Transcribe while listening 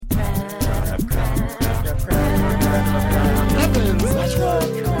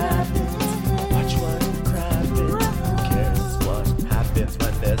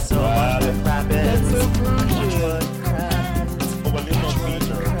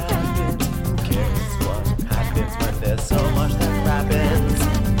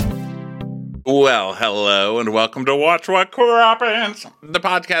Well, hello, and welcome to Watch What Crappens, the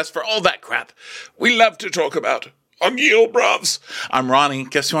podcast for all that crap we love to talk about on Yale Brovs. I'm Ronnie.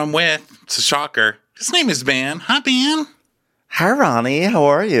 Guess who I'm with? It's a shocker. His name is Ben. Hi, Ben. Hi, Ronnie. How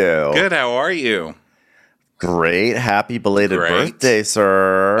are you? Good. How are you? Great. Happy belated birthday,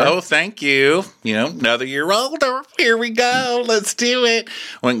 sir. Oh, thank you. You know, another year older. Here we go. Let's do it.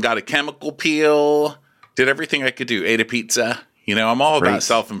 Went and got a chemical peel. Did everything I could do. Ate a pizza. You know, I'm all about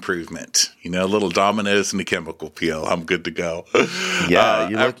self-improvement. You know, a little Domino's and a chemical peel. I'm good to go.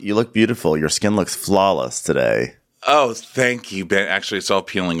 Yeah, you look beautiful. Your skin looks flawless today. Oh, thank you, Ben. Actually, it's all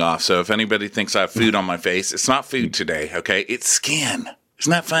peeling off. So if anybody thinks I have food on my face, it's not food today, okay? It's skin.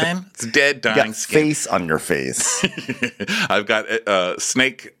 Isn't that fun? It's dead, dying skin. Face on your face. I've got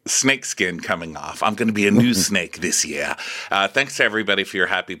snake skin coming off. I'm going to be a new snake this year. Thanks to everybody for your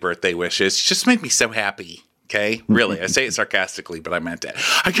happy birthday wishes. It just made me so happy. Okay, really. I say it sarcastically, but I meant it.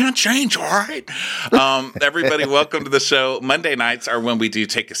 I can't change, all right? Everybody, welcome to the show. Monday nights are when we do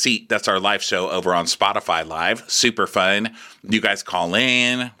Take a Seat. That's our live show over on Spotify Live. Super fun. You guys call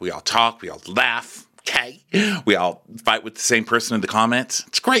in. We all talk. We all laugh. Okay. We all fight with the same person in the comments.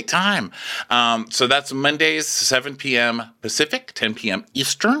 It's a great time. So that's Mondays, 7 p.m. Pacific, 10 p.m.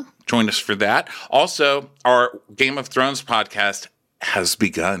 Eastern. Join us for that. Also, our Game of Thrones podcast has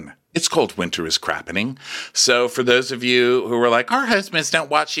begun. It's called Winter is Crappening. So for those of you who are like, our husbands don't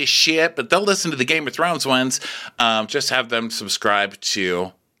watch this shit, but they'll listen to the Game of Thrones ones, just have them subscribe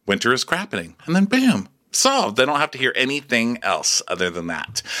to Winter is Crappening. And then boom, solved. They don't have to hear anything else other than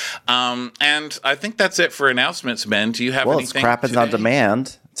that. And I think that's it for announcements, Ben. Do you have anything? Well, it's Crappens on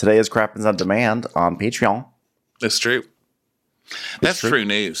Demand. Today is Crappens on Demand on Patreon. That's true. That's true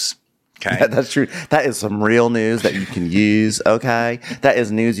news. Okay. That's true. That is some real news that you can use, okay? That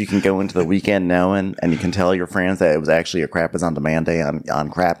is news you can go into the weekend knowing, and you can tell your friends that it was actually a Crappens on Demand day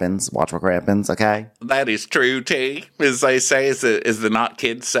on Crappens. Watch what Crappens, okay? That is true, T, as they say, as the not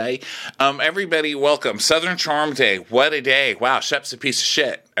kids say. Everybody, welcome. Southern Charm Day. What a day. Wow, Shep's a piece of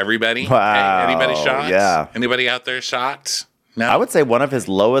shit. Everybody? Wow. Hey, anybody shocked? Yeah. Anybody out there shocked? No? I would say one of his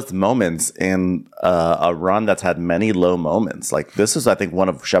lowest moments in a run that's had many low moments. Like, this is, I think, one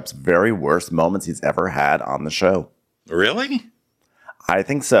of Shep's very worst moments he's ever had on the show. Really? I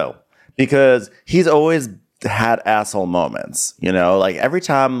think so. Because he's always had asshole moments. You know, like every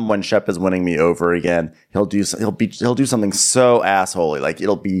time when Shep is winning me over again, he'll do something so assholey. Like,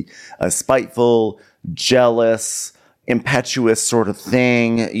 it'll be a spiteful, jealous, impetuous sort of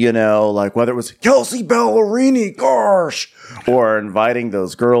thing, you know, like whether it was Kelsey Ballerini, gosh, or inviting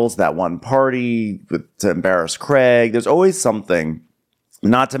those girls that one party to embarrass Craig. There's always something.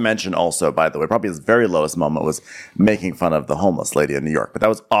 Not to mention also, by the way, probably his very lowest moment was making fun of the homeless lady in New York, but that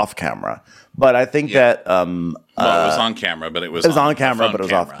was off camera. But I think that well, it was on camera, but it was on camera, but it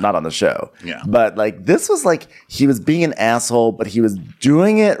was off, not on the show. Yeah. But like, this was like, he was being an asshole, but he was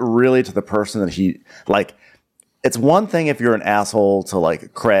doing it really to the person that he like. It's one thing if you're an asshole to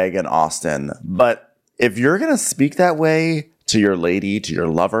like Craig and Austin, but if you're going to speak that way to your lady, to your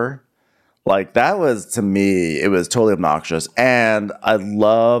lover, like that was, to me, it was totally obnoxious. And I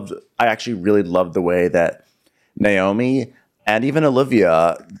actually really loved the way that Naomi and even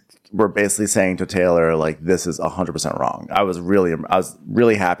Olivia were basically saying to Taylor, like, this is 100% wrong. I was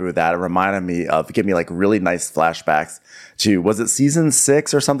really happy with that. It reminded me of, gave me like really nice flashbacks to, was it season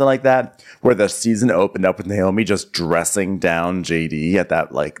 6 or something like that? Where the season opened up with Naomi just dressing down JD at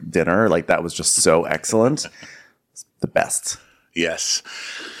that like dinner. Like, that was just so excellent. It's the best. Yes.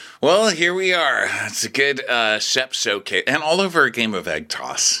 Well, here we are. It's a good Shep showcase. And all over a game of egg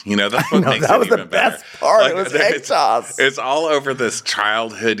toss. You know, that's what makes it even better. That was the best part. Like, it was egg toss. It's all over this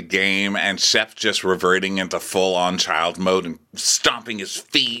childhood game, and Shep just reverting into full-on child mode and stomping his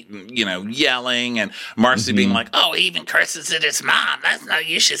feet and, you know, yelling. And Marcy being like, oh, he even curses at his mom.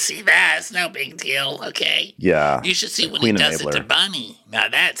 You should see that. It's no big deal, okay? Yeah. You should see when he does it to Bunny. Now,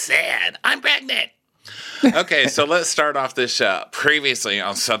 that's sad. I'm pregnant. Okay, so let's start off this show. Previously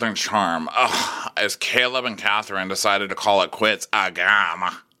on Southern Charm, as Caleb and Catherine decided to call it quits again.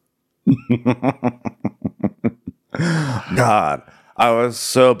 God, I was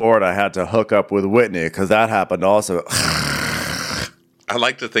so bored I had to hook up with Whitney because that happened also. I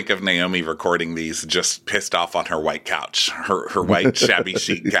like to think of Naomi recording these just pissed off on her white couch, her white shabby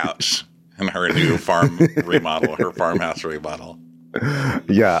chic couch, and her new farmhouse remodel.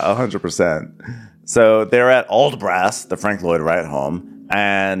 Yeah, 100%. So they're at Old Brass, the Frank Lloyd Wright home,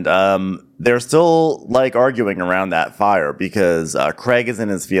 and they're still like arguing around that fire because Craig is in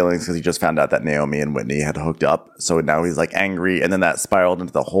his feelings because he just found out that Naomi and Whitney had hooked up. So now he's like angry, and then that spiraled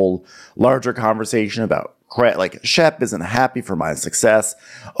into the whole larger conversation about Craig. Like, Shep isn't happy for my success.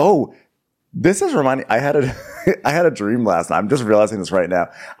 Oh, This is reminding. I had a I had a dream last night. I'm just realizing this right now.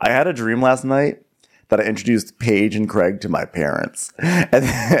 I had a dream last night that I introduced Paige and Craig to my parents, and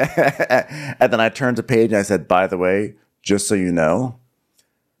then I turned to Paige and I said, "By the way, just so you know,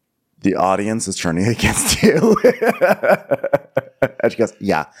 the audience is turning against you." And she goes,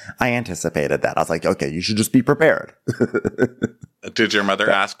 "Yeah, I anticipated that." I was like, "Okay, you should just be prepared." Did your mother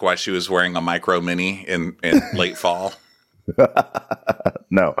ask why she was wearing a micro mini in late fall?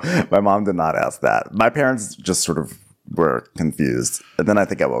 No, my mom did not ask that. My parents just sort of were confused. And then I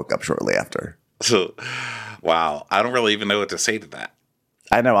think I woke up shortly after. So, wow. I don't really even know what to say to that.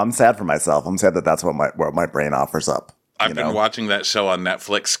 I know. I'm sad for myself. I'm sad that that's what my brain offers up. I've been watching that show on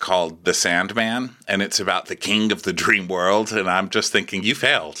Netflix called The Sandman, and it's about the king of the dream world. And I'm just thinking, you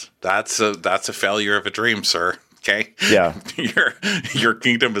failed. That's a failure of a dream, sir. Okay? Yeah. Your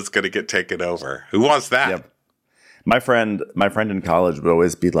kingdom is going to get taken over. Who wants that? Yep. My friend in college would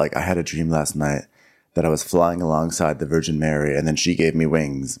always be like, I had a dream last night that I was flying alongside the Virgin Mary, and then she gave me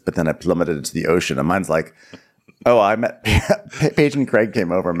wings, but then I plummeted into the ocean. And mine's like, oh, I met Paige and Craig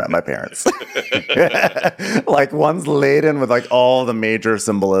came over and met my parents. Like one's laden with like all the major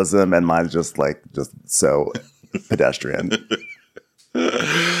symbolism, and mine's just so pedestrian.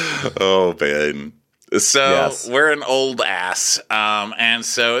 Oh man. So yes. We're an old ass, and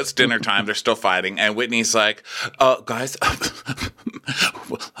so it's dinner time. They're still fighting, and Whitney's like, guys,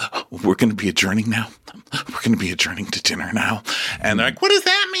 we're going to be adjourning now. We're going to be adjourning to dinner now. And they're like, what does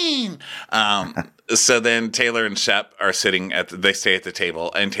that mean? So then Taylor and Shep are sitting they stay at the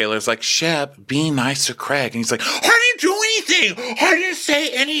table, and Taylor's like, Shep, be nice to Craig. And he's like, I didn't do anything. I didn't say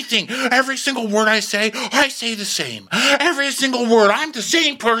anything. Every single word I say the same. Every single word. I'm the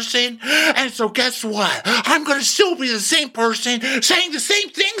same person. And so guess what? I'm going to still be the same person saying the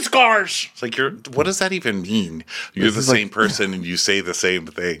same things, Garsh. It's like, what does that even mean? You're the same person and you say the same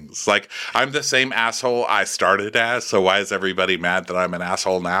things. Like, I'm the same asshole I started as, so why is everybody mad that I'm an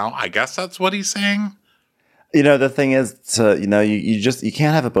asshole now? I guess that's what he's saying. You know, the thing is, you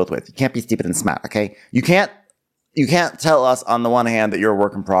can't have it both ways. You can't be stupid and smart, okay? You can't tell us on the one hand that you're a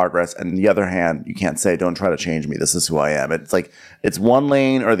work in progress, and on the other hand, you can't say, don't try to change me. This is who I am. It's like, it's one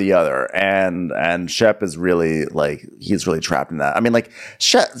lane or the other. And Shep is really like, he's really trapped in that. I mean, like,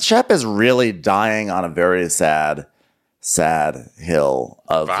 Shep is really dying on a very sad hill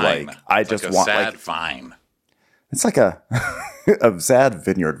of vine. Like, I just want sad vine. It's like a sad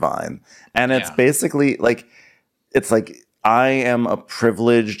vineyard vine. And it's basically like, it's like, I am a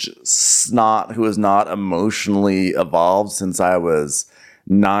privileged snot who is not emotionally evolved since I was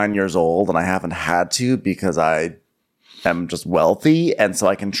 9 years old, and I haven't had to because I am just wealthy, and so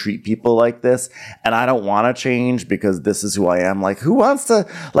I can treat people like this, and I don't want to change because this is who I am. Like, who wants to,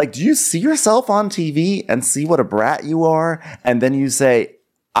 like, do you see yourself on TV and see what a brat you are, and then you say,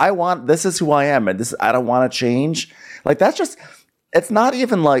 this is who I am, and I don't want to change? Like, that's just... It's not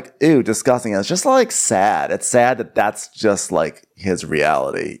even like, ew, disgusting. It's just like sad. It's sad that that's just like his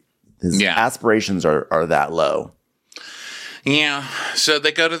reality. His aspirations are that low. Yeah. So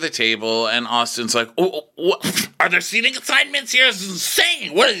they go to the table and Austin's like, oh, what? Are there seating assignments here? This is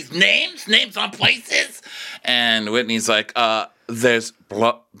insane. What are these names? Names on places? And Whitney's like, there's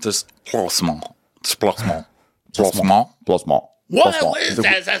plasma. It's plasma. Plasma. Plasma. What is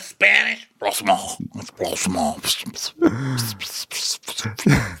that? Is that Spanish? Plasma.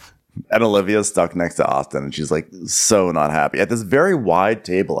 And Olivia's stuck next to Austin, and she's like so not happy. At this very wide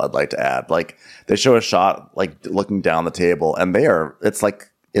table, I'd like to add, like they show a shot like looking down the table, and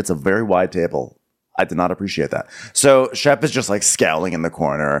it's a very wide table. I did not appreciate that. So Shep is just like scowling in the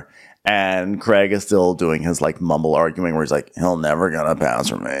corner, and Craig is still doing his like mumble arguing where he's like, he'll never gonna pass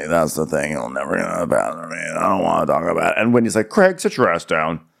for me. That's the thing. He'll never gonna pass for me. I don't want to talk about it. And when he's like, Craig, sit your ass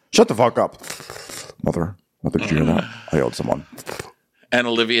down. Shut the fuck up. Mother, did you hear that? I yelled at someone. And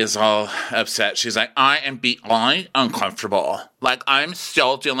Olivia's all upset. She's like, I am beyond uncomfortable. Like, I'm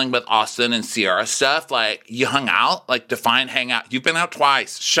still dealing with Austin and Sierra stuff. Like, you hung out? Like, define hang out. You've been out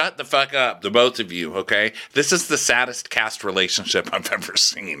twice. Shut the fuck up, the both of you, okay? This is the saddest cast relationship I've ever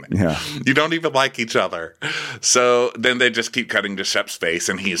seen. Yeah. You don't even like each other. So then they just keep cutting to Shep's face,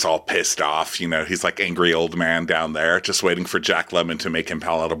 and he's all pissed off. You know, he's like angry old man down there, just waiting for Jack Lemmon to make him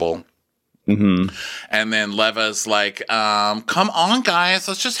palatable. Mm-hmm. And then Leva's like, come on, guys,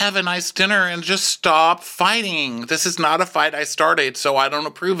 let's just have a nice dinner and just stop fighting. This is not a fight I started, so I don't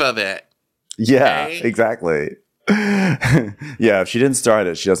approve of it. Yeah, okay? Exactly. Yeah, if she didn't start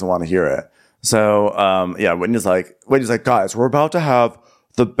it, she doesn't want to hear it. So, Whitney's like, guys, we're about to have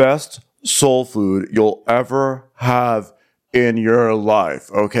the best soul food you'll ever have in your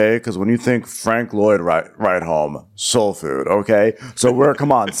life, okay? Because when you think Frank Lloyd Wright home, soul food, okay? So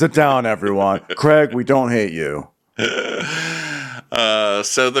come on, sit down, everyone. Craig, we don't hate you.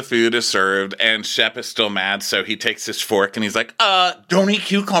 So the food is served, and Shep is still mad, so he takes his fork and he's like, don't eat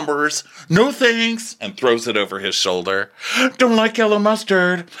cucumbers. No thanks. And throws it over his shoulder. Don't like yellow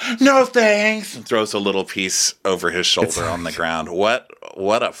mustard. No thanks. And throws a little piece over his shoulder on the ground. What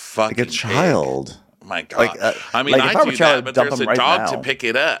a fucking like a child. Pig. My God. I mean, like I do that, but there's a dog to pick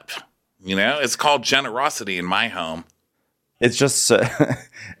it up. You know, it's called generosity in my home. It's just,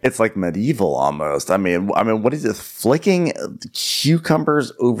 it's like medieval almost. I mean, what is it? Flicking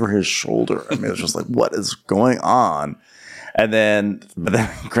cucumbers over his shoulder. I mean, it's just like, what is going on? But then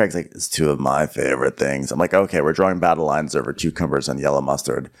Craig's like, it's two of my favorite things. I'm like, okay, we're drawing battle lines over cucumbers and yellow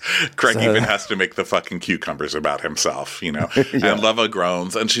mustard. Craig even has to make the fucking cucumbers about himself, you know. Yeah. And Leva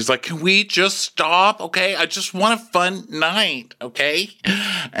groans, and she's like, can we just stop? Okay, I just want a fun night, okay?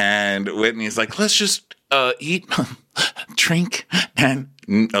 And Whitney's like, let's just eat, drink, and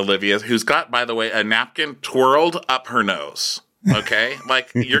Olivia, who's got, by the way, a napkin twirled up her nose. Okay, like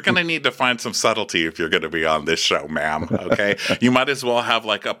you're gonna need to find some subtlety if you're gonna be on this show, ma'am. Okay, you might as well have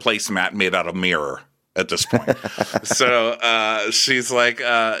like a placemat made out of mirror at this point. So she's like,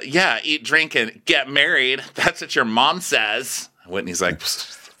 "Yeah, eat, drink, and get married. That's what your mom says." Whitney's like,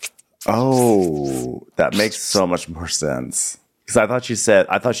 "Oh, that makes so much more sense." Because I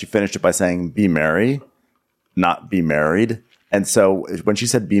thought she finished it by saying "be merry," not "be married." And so when she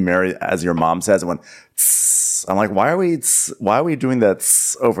said "be married," as your mom says, it went. Tss. I'm like, why are we doing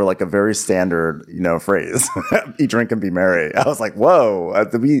that over like a very standard, phrase? Eat, drink, and be merry. I was like, whoa,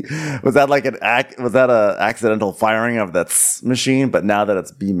 was that like a accidental firing of that machine? But now that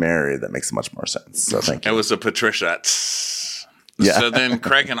it's be merry, that makes much more sense. So thank you. It was a Patricia. Yeah. So then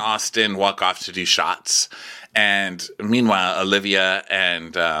Craig and Austin walk off to do shots, and meanwhile, Olivia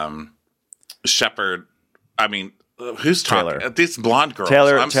and Shepard. I mean, who's talking? Taylor. These blonde girls.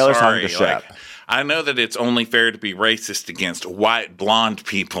 Taylor's sorry. talking to Shep. I know that it's only fair to be racist against white blonde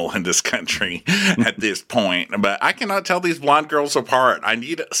people in this country at this point, but I cannot tell these blonde girls apart. I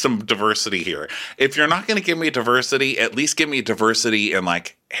need some diversity here. If you're not going to give me diversity, at least give me diversity in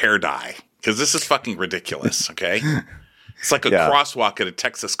like hair dye, because this is fucking ridiculous. Okay, it's like a crosswalk at a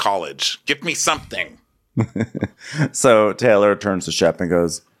Texas college. Give me something. So Taylor turns to Shep and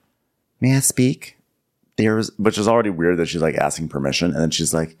goes, "May I speak?" Which is already weird that she's like asking permission, and then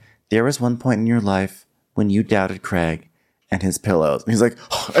she's like, "There was one point in your life when you doubted Craig and his pillows." And he's like,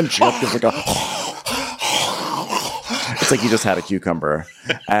 and Shep gives like it's like he just had a cucumber.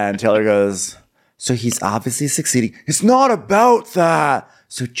 And Taylor goes, "So he's obviously succeeding. It's not about that.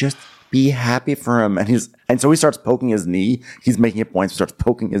 So just be happy for him." And so he starts poking his knee. He's making it points. He starts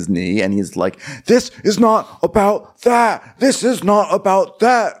poking his knee, and he's like, "This is not about that. This is not about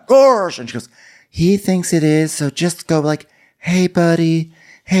that. Gosh." And she goes, "He thinks it is. So just go like, hey, buddy.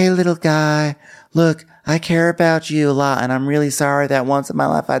 Hey, little guy, look, I care about you a lot, and I'm really sorry that once in my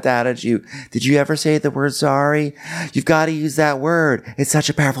life I doubted you. Did you ever say the word sorry? You've got to use that word. It's such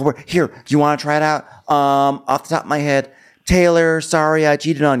a powerful word. Here, do you want to try it out? Off the top of my head, Taylor, sorry I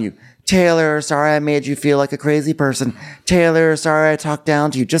cheated on you. Taylor, sorry I made you feel like a crazy person. Taylor, sorry I talked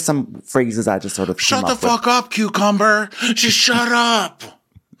down to you." Just some phrases I just sort of shut the fuck up, cucumber. Just shut up.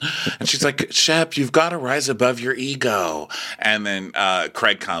 And she's like, "Shep, you've got to rise above your ego." And then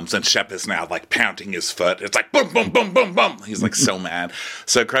Craig comes, and Shep is now like pounding his foot. It's like boom, boom, boom, boom, boom. He's like so mad.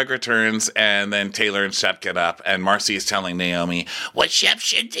 So Craig returns, and then Taylor and Shep get up, and Marcy is telling Naomi, what Shep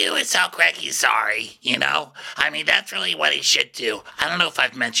should do is tell Craig he's sorry, I mean, that's really what he should do. I don't know if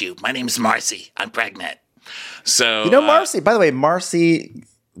I've met you. My name's Marcy. I'm pregnant. So, Marcy, by the way, Marcy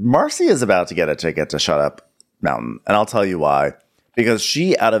is about to get a ticket to Shut Up Mountain, and I'll tell you why. Because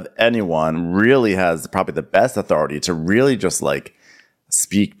she, out of anyone, really has probably the best authority to really just like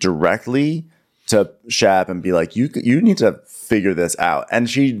speak directly to Shep and be like, you need to figure this out. And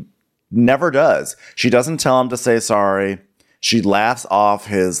she never does. She doesn't tell him to say sorry. She laughs off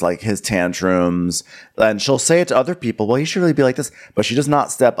his tantrums, and she'll say it to other people. Well, you should really be like this, but she does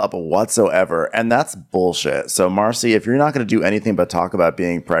not step up whatsoever. And that's bullshit. So Marcy, if you're not going to do anything but talk about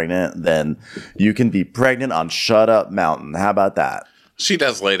being pregnant, then you can be pregnant on Shut Up Mountain. How about that? She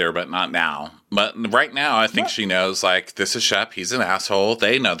does later, but not now. But right now, I think she knows, like, this is Shep. He's an asshole.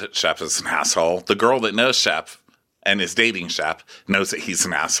 They know that Shep is an asshole. The girl that knows Shep and is dating Shep knows that he's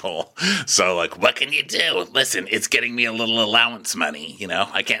an asshole. So, like, what can you do? Listen, it's getting me a little allowance money,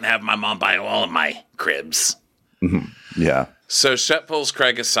 I can't have my mom buy all of my cribs. Mm-hmm. Yeah. So Shep pulls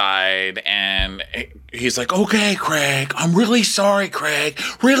Craig aside, and he's like, okay, Craig, I'm really sorry, Craig.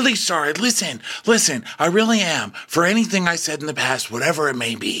 Really sorry. Listen, I really am. For anything I said in the past, whatever it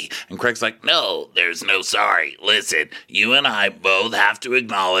may be. And Craig's like, no, there's no sorry. Listen, you and I both have to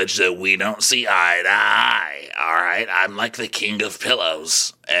acknowledge that we don't see eye to eye, all right? I'm like the king of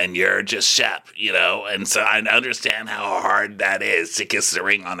pillows, and you're just Shep, you know? And so I understand how hard that is to kiss the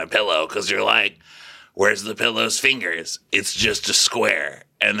ring on a pillow, because you're like, where's the pillow's fingers? It's just a square.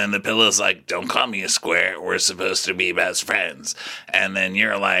 And then the pillow's like, don't call me a square. We're supposed to be best friends. And then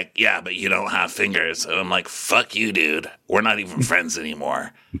you're like, yeah, but you don't have fingers. And I'm like, fuck you, dude. We're not even friends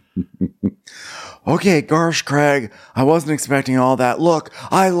anymore. Okay, gosh, Craig, I wasn't expecting all that. Look,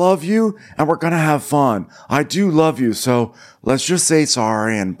 I love you, and we're gonna have fun. I do love you, so let's just say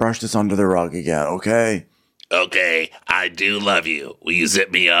sorry and brush this under the rug again, okay? Okay, I do love you. Will you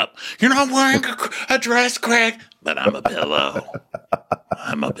zip me up? You're not wearing a dress, Craig, but I'm a pillow.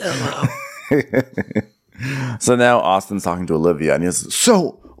 I'm a pillow. So now Austin's talking to Olivia, and he's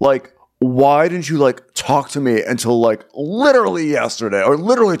so, like, why didn't you, like, talk to me until, like, literally yesterday or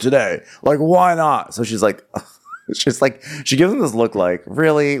literally today? Like, why not? So she's like, she gives him this look like,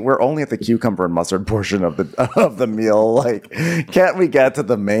 really? We're only at the cucumber and mustard portion of the meal. Like, can't we get to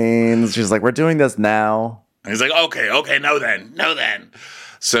the mains? She's like, we're doing this now. And he's like, okay, no then.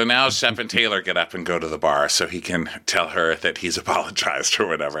 So now Shep and Taylor get up and go to the bar so he can tell her that he's apologized or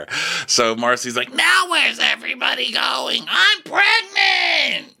whatever. So Marcy's like, now where's everybody going? I'm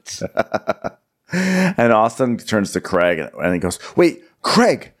pregnant! And Austin turns to Craig and he goes, wait,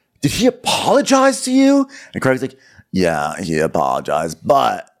 Craig, did he apologize to you? And Craig's like, yeah, he apologized.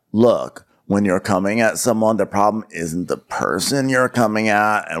 But look, when you're coming at someone, the problem isn't the person you're coming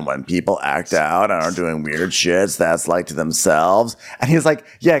at. And when people act out and are doing weird shits, that's like to themselves. And he's like,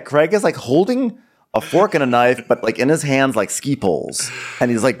 yeah, Craig is like holding a fork and a knife, but like in his hands, like ski poles. And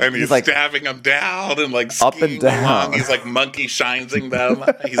he's like, he's like stabbing them down and like up and down. Along. He's like monkey shining them.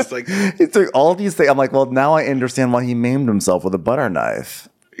 He's like, he's doing all these things. I'm like, well, now I understand why he maimed himself with a butter knife.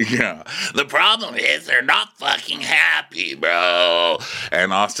 Yeah. The problem is they're not fucking happy, bro.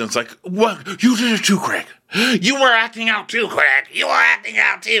 And Austin's like, what? You did it too, Craig. You were acting out too, Craig. You were acting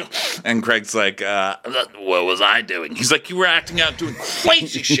out too. And Craig's like, what was I doing? He's like, you were acting out doing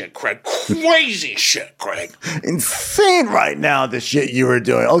crazy shit, Craig. Crazy shit, Craig. Insane right now, the shit you were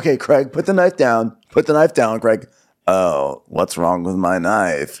doing. Okay, Craig, put the knife down. Put the knife down, Craig. Oh, what's wrong with my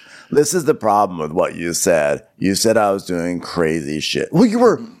knife? This is the problem with what you said. You said I was doing crazy shit. Well, you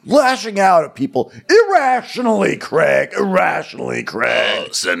were lashing out at people irrationally, Craig. Irrationally, Craig.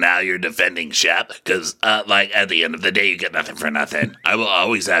 Oh, so now you're defending Shep? Because, like, at the end of the day, you get nothing for nothing. I will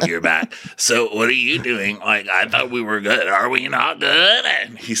always have your back. So what are you doing? Like, I thought we were good. Are we not good?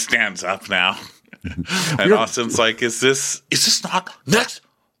 And he stands up now. And Austin's like, is this not next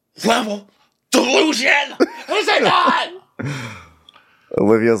level delusion? Is it not?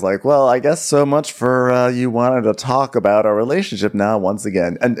 Olivia's like, well, I guess so much for you wanted to talk about our relationship now once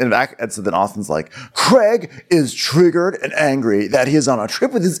again. And so then Austin's like, Craig is triggered and angry that he is on a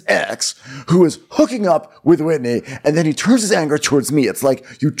trip with his ex who is hooking up with Whitney. And then he turns his anger towards me. It's like,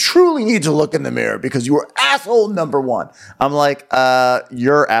 you truly need to look in the mirror because you are asshole number one. I'm like,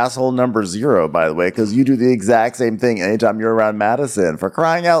 you're asshole number 0, by the way, because you do the exact same thing anytime you're around Madison, for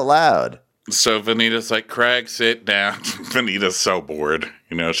crying out loud. So Vanita's like, Craig, sit down. Vanita's so bored.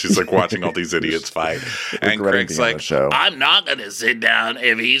 You know, she's like watching all these idiots fight. And Craig's like, I'm not going to sit down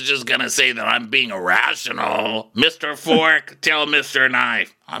if he's just going to say that I'm being irrational. Mr. Fork, tell Mr.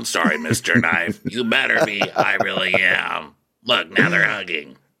 Knife. I'm sorry, Mr. Knife. You better be. I really am. Look, now they're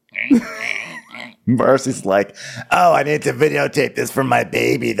hugging. Marcy's like, oh, I need to videotape this for my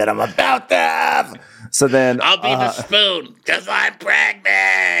baby that I'm about to have. So then I'll be the spoon because I'm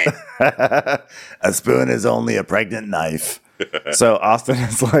pregnant. A spoon is only a pregnant knife. So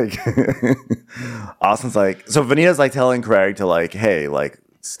Austin's like, so Vanita's like telling Craig to like, hey, like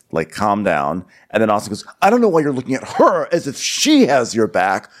calm down. And then Austin goes, I don't know why you're looking at her as if she has your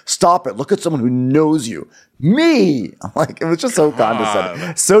back. Stop it. Look at someone who knows you. Me. I'm like, it was just so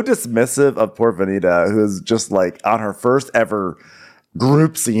condescending, so dismissive of poor Vanita, who is just like on her first ever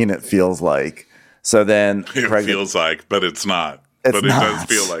group scene, it feels like. So then Craig feels like, but it's not. But it does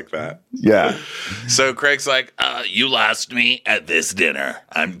feel like that. Yeah. So Craig's like, you lost me at this dinner.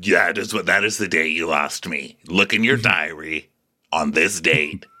 That is the day you lost me. Look in your diary on this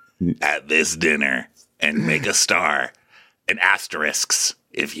date at this dinner and make a star and asterisks,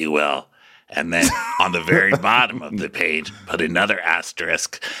 if you will. And then on the very bottom of the page, put another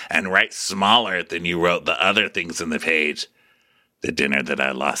asterisk and write smaller than you wrote the other things in the page. The dinner that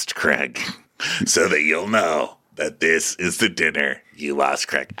I lost Craig. So that you'll know that this is the dinner you lost,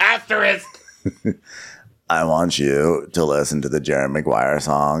 Craig. Asterisk. I want you to listen to the Jerry Maguire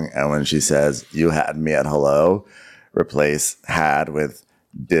song. And when she says, you had me at hello, replace had with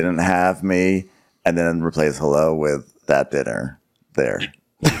didn't have me, and then replace hello with that dinner there.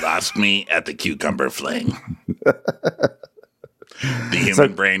 You lost me at the cucumber fling. The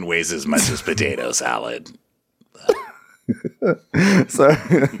human brain weighs as much as potato salad. So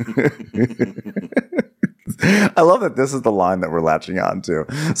I love that this is the line that we're latching on to.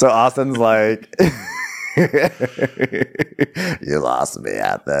 So Austin's like, you lost me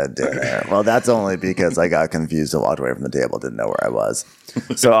at the dinner. Well, that's only because I got confused and walked away from the table, didn't know where I was.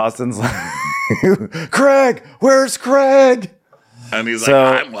 So Austin's like, Craig, where's Craig? And he's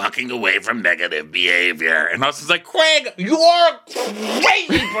like, I'm walking away from negative behavior. And Austin's like, Craig, you are a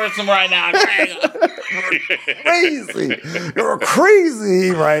crazy person right now, Craig. Crazy. You're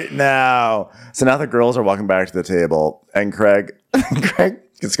crazy right now. So now the girls are walking back to the table, and Craig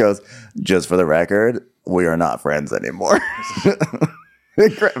just goes, just for the record, we are not friends anymore.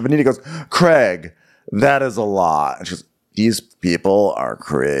 Benita goes, Craig, that is a lot. And she goes, these people are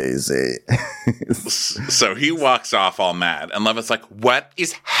crazy. So he walks off all mad, and Levitt's like, what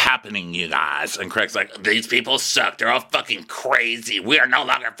is happening, you guys? And Craig's like, these people suck. They're all fucking crazy. We are no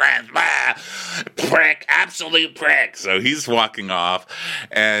longer friends. Blah. Prick. Absolute prick. So he's walking off,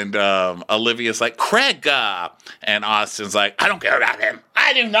 and Olivia's like, Craig. And Austin's like, I don't care about him.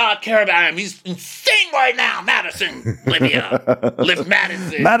 I do not care about him. He's insane right now. Madison. Olivia. Liv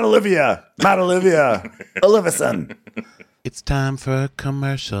Madison. Matt Olivia. Olivison. It's time for a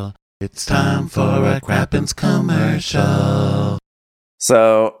commercial. It's time for a Crappens commercial.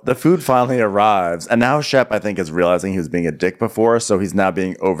 So the food finally arrives, and now Shep, I think, is realizing he was being a dick before, so he's now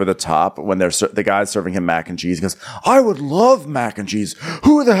being over the top when the guy's serving him mac and cheese. He goes, I would love mac and cheese.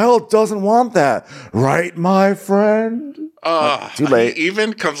 Who the hell doesn't want that? Right, my friend? Too late. He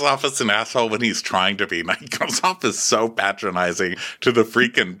even comes off as an asshole when he's trying to be. He comes off as so patronizing to the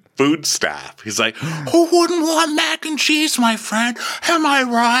freaking food staff. He's like, who wouldn't want mac and cheese, my friend? Am I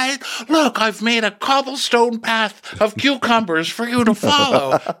right? Look, I've made a cobblestone path of cucumbers for you to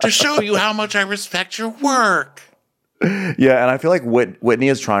follow to show you how much I respect your work. Yeah, and I feel like Whitney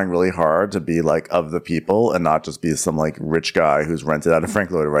is trying really hard to be like of the people and not just be some like rich guy who's rented out a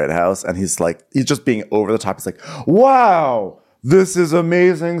Frank Lloyd Wright house. And he's just being over the top. He's like, wow, this is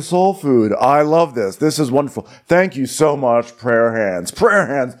amazing soul food. I love this. This is wonderful. Thank you so much, prayer hands.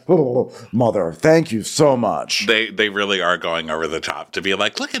 Oh, mother, thank you so much. They really are going over the top to be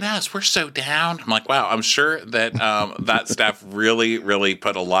like, look at us, we're so down. I'm like, wow, I'm sure that that staff really, really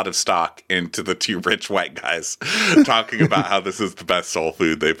put a lot of stock into the two rich white guys talking about how this is the best soul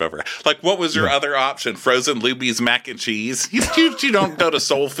food they've ever. Like, what was your other option? Frozen Luby's mac and cheese? You don't go to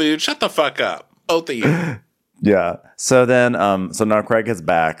soul food. Shut the fuck up, both of you. Yeah. So then, so now Craig is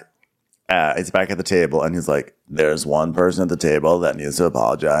back. He's back at the table, and he's like, "There's one person at the table that needs to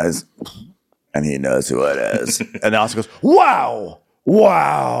apologize, and he knows who it is." And Austin goes, "Wow,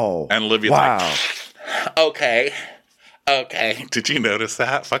 wow!" And Olivia's like, "Okay." Did you notice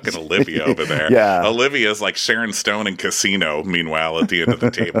that? Fucking Olivia over there. Yeah. Olivia's like Sharon Stone in Casino, meanwhile, at the end of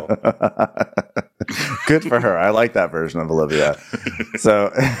the table. Good for her. I like that version of Olivia.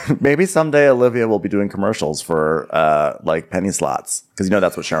 So maybe someday Olivia will be doing commercials for like penny slots, because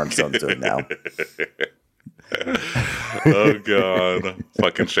that's what Sharon Stone's doing now. Oh, God.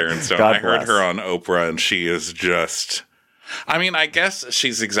 Fucking Sharon Stone. God I heard bless. her on Oprah, and she is just... I mean, I guess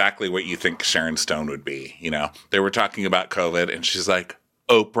she's exactly what you think Sharon Stone would be. They were talking about COVID, and she's like,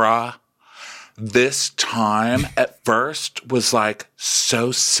 Oprah, this time at first was like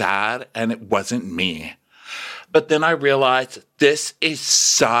so sad, and it wasn't me. But then I realized this is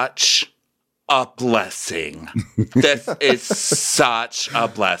such a blessing. This is such a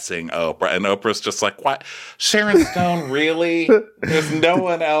blessing, Oprah. And Oprah's just like, what? Sharon Stone, really? There's no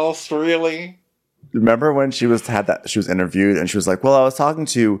one else, really? Remember when she was interviewed and she was like, well, I was talking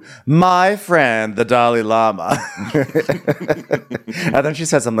to my friend, the Dalai Lama. And then she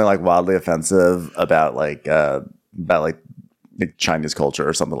said something like wildly offensive about Chinese culture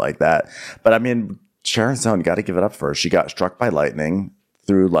or something like that. But I mean, Sharon Stone, got to give it up for her. She got struck by lightning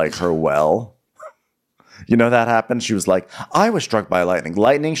through like her well. That happened? She was like, I was struck by lightning.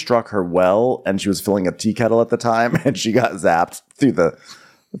 Lightning struck her well, and she was filling a tea kettle at the time, and she got zapped through the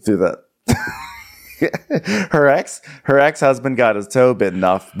her ex-husband got his toe bitten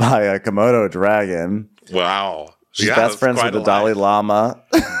off by a Komodo dragon. Wow. She's best friends with the Dalai Lama.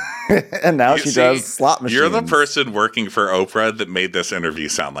 And now she does slot machines. You're the person working for Oprah that made this interview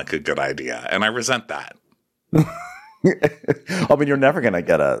sound like a good idea. And I resent that. I mean, you're never going to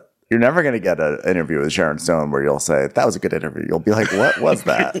get You're never going to get an interview with Sharon Stone where you'll say, that was a good interview. You'll be like, what was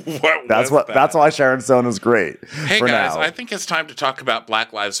that? That's why Sharon Stone is great. Hey guys, I think it's time to talk about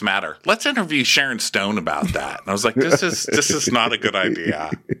Black Lives Matter. Let's interview Sharon Stone about that. And I was like, this is not a good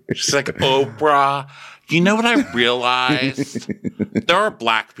idea. She's like, Oprah, you know what I realized? There are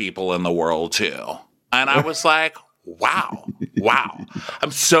black people in the world too. And I was like, wow.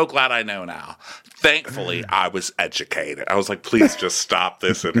 I'm so glad I know now. Thankfully, I was educated. I was like, please just stop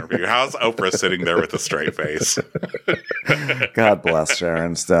this interview. How's Oprah sitting there with a straight face? God bless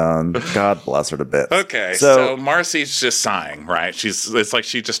Sharon Stone. God bless her to bits. Okay, so Marcy's just sighing, right? It's like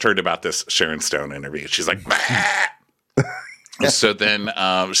she just heard about this Sharon Stone interview. She's like, bah! So then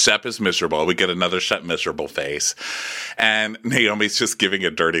Shep is miserable. We get another Shep miserable face. And Naomi's just giving a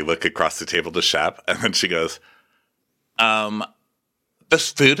dirty look across the table to Shep. And then she goes,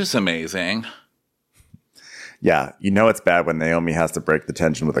 this food is amazing. Yeah, you know it's bad when Naomi has to break the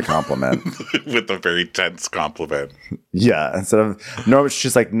tension with a compliment. With a very tense compliment. Yeah, instead of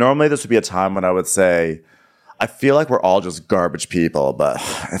she's like, normally this would be a time when I would say, I feel like we're all just garbage people, but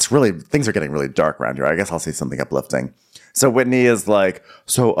it's really, things are getting really dark around here. I guess I'll say something uplifting. So Whitney is like,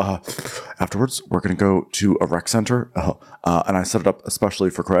 afterwards we're going to go to a rec center, and I set it up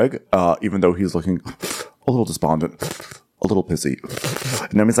especially for Craig, even though he's looking a little despondent. A little pissy.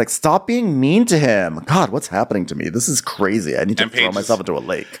 And Naomi's like, stop being mean to him. God, what's happening to me? This is crazy. I need to throw myself into a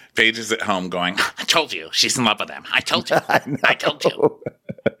lake. Paige is at home going, I told you. She's in love with him. I told you. I told you.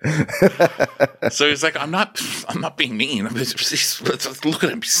 So he's like, I'm not being mean. Look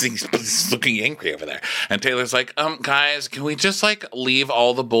at him. He's looking angry over there. And Taylor's like, guys, can we just like leave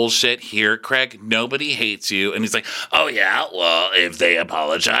all the bullshit here? Craig, nobody hates you. And he's like, oh yeah, well, if they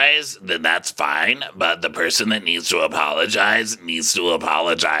apologize, then that's fine. But the person that needs to apologize. And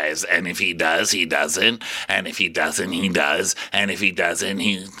if he does, he doesn't. And if he doesn't, he does. And if he doesn't,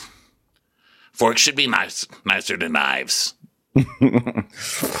 he... Forks should be nicer than knives.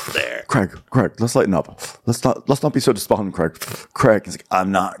 There. Craig, let's lighten up. Let's not be so despondent, Craig. Craig is like,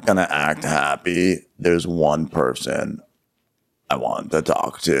 I'm not gonna act happy. There's one person I want to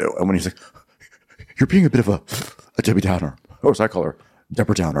talk to. And when he's like, you're being a bit of a Debbie Downer. Or as I call her,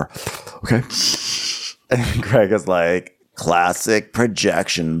 Deborah Downer. Okay? And Craig is like, classic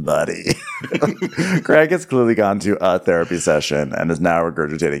projection, buddy. Craig has clearly gone to a therapy session and is now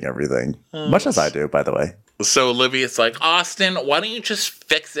regurgitating everything. Much as I do, by the way. So Olivia's like, Austin, why don't you just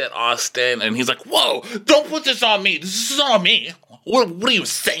fix it, Austin? And he's like, whoa, don't put this on me. This is not on me. What are you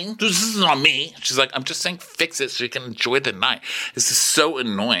saying? This isn't on me. She's like, I'm just saying fix it so you can enjoy the night. This is so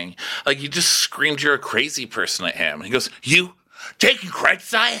annoying. Like, you just screamed you're a crazy person at him. And he goes, you? Taking Craig's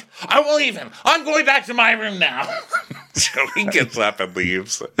side? I won't even. I'm going back to my room now. So he gets up and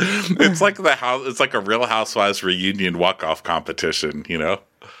leaves. It's like it's like a Real Housewives reunion walk-off competition, you know?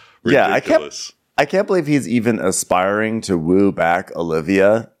 Ridiculous. Yeah, I can't believe he's even aspiring to woo back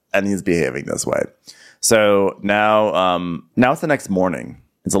Olivia, and he's behaving this way. So now it's the next morning.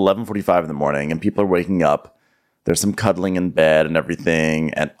 It's 11:45 in the morning, and people are waking up. There's some cuddling in bed and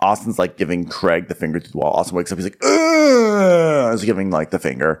everything. And Austin's like giving Craig the finger through the wall. Austin wakes up. He's like, ugh! He's giving like the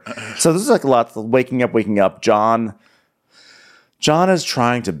finger. So this is like a lot of waking up. John is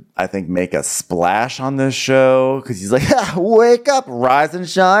trying to, I think, make a splash on this show because he's like, wake up, rise and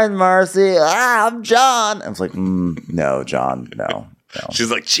shine, Marcy. I'm John. I was like, no, John, no.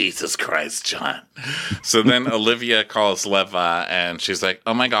 She's like, Jesus Christ, John. So then Olivia calls Leva, and she's like,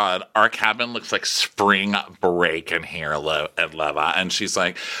 oh, my God, our cabin looks like spring break in here, Leva. And she's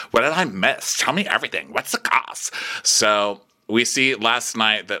like, what did I miss? Tell me everything. What's the cost? So we see last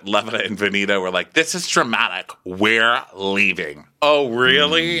night that Leva and Vanita were like, this is dramatic. We're leaving. Oh,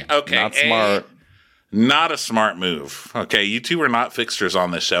 really? Okay. Not smart. Not a smart move. Okay, you two are not fixtures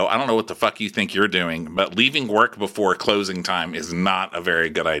on this show. I don't know what the fuck you think you're doing, but leaving work before closing time is not a very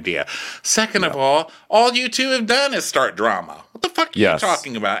good idea. Second of all you two have done is start drama. What the fuck are you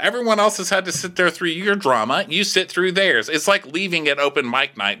talking about? Everyone else has had to sit there through your drama. You sit through theirs. It's like leaving at open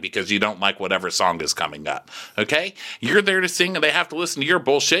mic night because you don't like whatever song is coming up. Okay? You're there to sing and they have to listen to your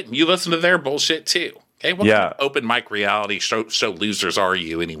bullshit and you listen to their bullshit too. Okay? What kind of open mic reality show losers are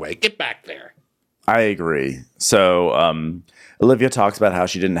you anyway? Get back there. I agree. So Olivia talks about how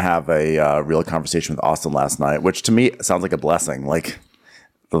she didn't have a real conversation with Austin last night, which to me sounds like a blessing. Like,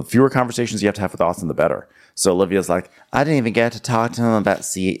 the fewer conversations you have to have with Austin, the better. So Olivia's like, I didn't even get to talk to him about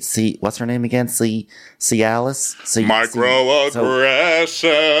what's her name again? Cialis?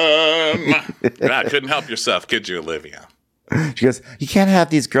 Microaggression. I couldn't help yourself, could you, Olivia? She goes, you can't have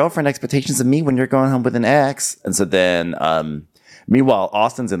these girlfriend expectations of me when you're going home with an ex. And so then Meanwhile,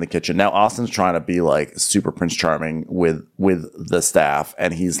 Austin's in the kitchen. Now Austin's trying to be like super Prince Charming with the staff.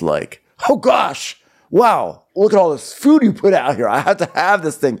 And he's like, oh gosh, wow, look at all this food you put out here. I have to have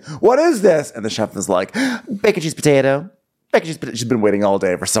this thing. What is this? And the chef is like, bacon cheese potato. Bacon cheese potato. She's been waiting all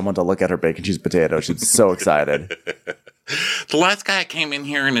day for someone to look at her bacon cheese potato. She's so excited. The last guy came in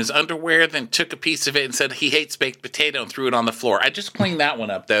here in his underwear, then took a piece of it and said he hates baked potato and threw it on the floor. I just cleaned that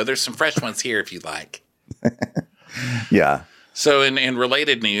one up, though. There's some fresh ones here if you'd like. Yeah. So in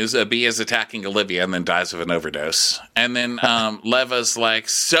related news, B is attacking Olivia and then dies of an overdose. And then Leva's like,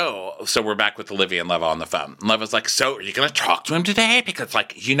 so we're back with Olivia and Leva on the phone. And Leva's like, so are you going to talk to him today? Because,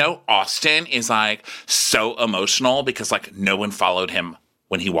 like, you know, Austin is, like, so emotional because, like, no one followed him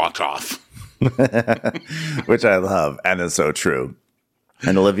when he walked off. Which I love and is so true.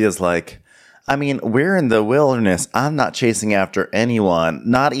 And Olivia's like, I mean, we're in the wilderness. I'm not chasing after anyone,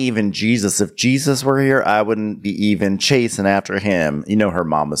 not even Jesus. If Jesus were here, I wouldn't be even chasing after him. You know, her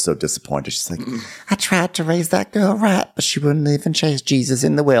mom was so disappointed. She's like, I tried to raise that girl right, but she wouldn't even chase Jesus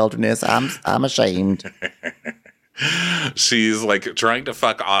in the wilderness. I'm ashamed. She's like trying to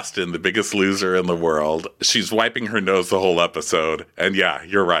fuck Austin, the biggest loser in the world. She's wiping her nose the whole episode. And yeah,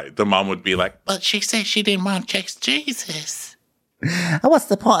 you're right. The mom would be like, but she said she didn't want to chase Jesus. What's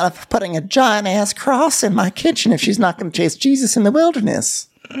the point of putting a giant ass cross in my kitchen if she's not going to chase Jesus in the wilderness?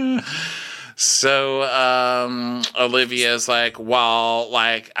 So Olivia's like, well,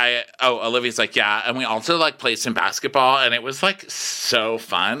 like Olivia's like, yeah, and we also like played some basketball and it was like so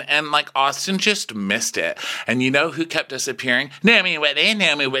fun. And like Austin just missed it. And you know who kept disappearing? Naomi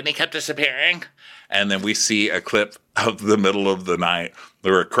Whitney kept disappearing. And then we see a clip of the middle of the night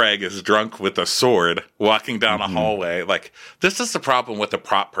where Craig is drunk with a sword walking down a hallway. Like, this is the problem with a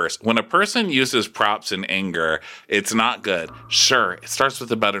prop person. When a person uses props in anger, it's not good. Sure, it starts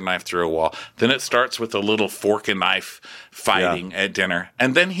with a butter knife through a wall. Then it starts with a little fork and knife fighting at dinner.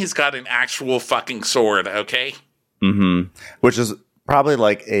 And then he's got an actual fucking sword, okay? Mm-hmm. Which is probably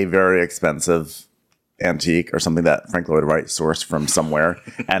like a very expensive antique or something that Frank Lloyd Wright sourced from somewhere.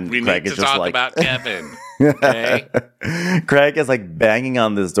 And we Craig need is to just talk like, about Kevin. Okay. Craig is like banging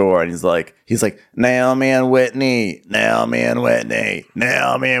on this door and he's like, Naomi and Whitney. And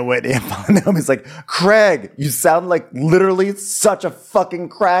Naomi's like, Craig, you sound like literally such a fucking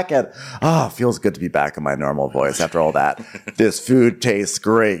crackhead. Oh, feels good to be back in my normal voice after all that. This food tastes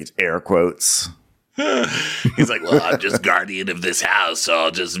great, air quotes. He's like, well, I'm just guardian of this house, so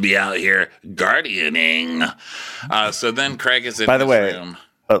I'll just be out here guardianing. So then Craig is in his room.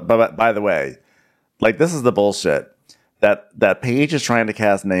 By the way, like, this is the bullshit that Paige is trying to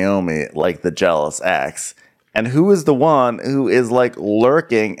cast Naomi like the jealous ex. And who is the one who is like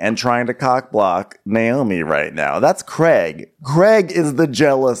lurking and trying to cockblock Naomi right now? That's Craig. Craig is the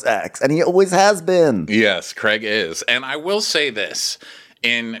jealous ex, and he always has been. Yes, Craig is. And I will say this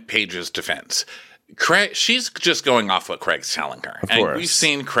in Paige's defense. Craig, she's just going off what Craig's telling her. And we've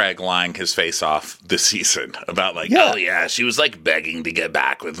seen Craig lying his face off this season about like, oh yeah, she was like begging to get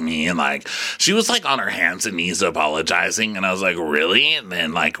back with me. And like, she was like on her hands and knees apologizing. And I was like, really? And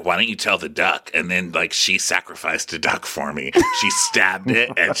then like, why don't you tell the duck? And then like, she sacrificed a duck for me. She stabbed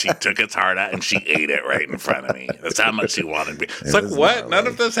it and she took its heart out and she ate it right in front of me. That's how much she wanted me. It's like, what? None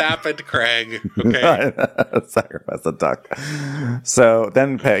of this happened, Craig. Okay. Sacrifice a duck. So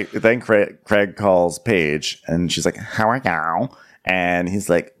then Craig calls Paige and she's like, how are you? And he's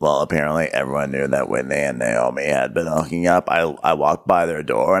like, well, apparently everyone knew that Whitney and Naomi had been hooking up. I walked by their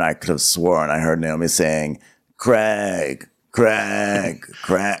door and I could have sworn I heard Naomi saying, Craig,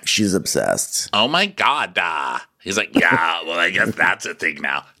 she's obsessed. Oh my God, He's like, yeah, well, I guess that's a thing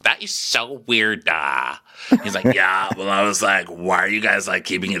now. That is so weird, He's like, yeah, well, I was like, why are you guys like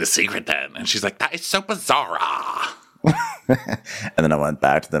keeping it a secret then? And she's like, that is so bizarre. And then I went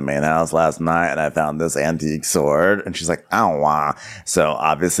back to the main house last night and I found this antique sword. And she's like, oh, so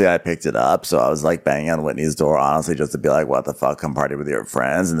obviously I picked it up. So I was like banging on Whitney's door, honestly, just to be like, what the fuck, come party with your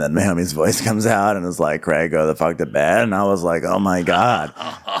friends. And then Naomi's voice comes out and is like, Craig, go the fuck to bed. And I was like, oh my God.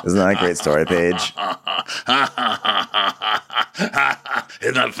 Isn't that a great story, Paige?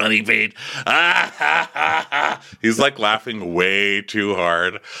 Isn't that funny, Paige? He's like laughing way too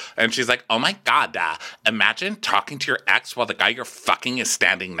hard. And she's like, oh my God, imagine talking to your ex while the guy you're fucking is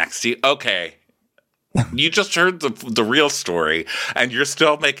standing next to you. Okay. You just heard the real story, and you're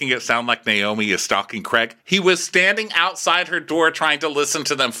still making it sound like Naomi is stalking Craig. He was standing outside her door trying to listen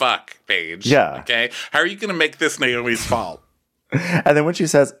to them fuck, Paige. Yeah. Okay? How are you going to make this Naomi's fault? And then when she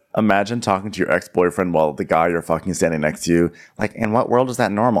says, imagine talking to your ex-boyfriend while the guy you're fucking is standing next to you, like, in what world is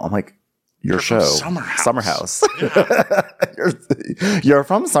that normal? I'm like, your show, Summer House. you're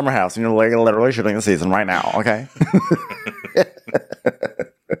from Summer House, and you're literally shooting the season right now. Okay.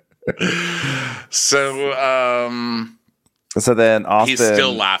 So, So then Austin, he's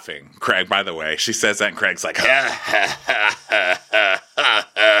still laughing. Craig, by the way, she says that, and Craig's like,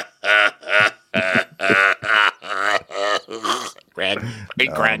 Craig, hey,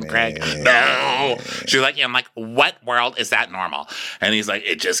 Craig. No. She's like, yeah, I'm like, what world is that normal? And he's like,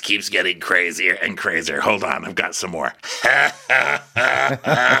 it just keeps getting crazier and crazier. Hold on, I've got some more.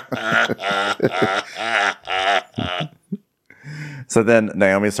 So then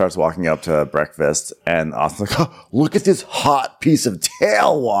Naomi starts walking up to breakfast, and Austin's like, oh, look at this hot piece of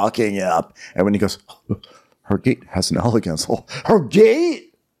tail walking up. And when he goes, her gait has an elegance. Oh, her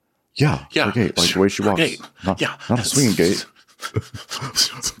gait? Yeah, her gait, like the way she walks. Not a swinging gait. It's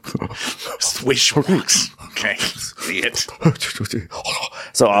the way she walks. Okay, idiot.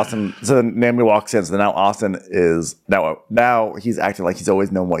 So Naomi walks in. So now Austin is, now he's acting like he's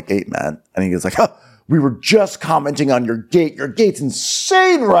always known what gait meant. And he goes like, we were just commenting on your gait. Your gait's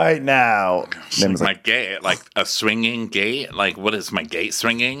insane right now. Like my gait, like a swinging gait. Like, what is my gait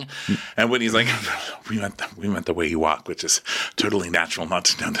swinging? And when he's like, we meant the way you walk, which is totally natural not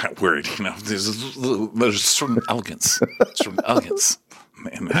to know that word. You know, there's certain elegance. Certain elegance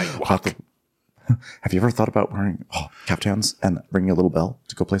in how you walk. Have you ever thought about wearing caftans and ringing a little bell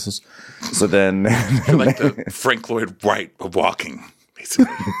to go places? So then, you're like the Frank Lloyd Wright of walking,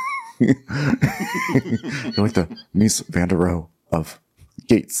 basically. You're like the Mies van der Rohe of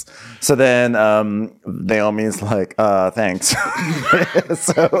gates. So then Naomi's like, thanks.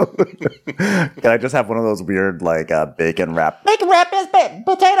 So can I just have one of those weird like bacon wrap is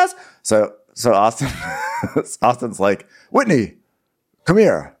potatoes? So Austin's like, Whitney, come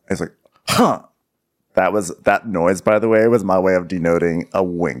here. He's like, huh. That noise, by the way, was my way of denoting a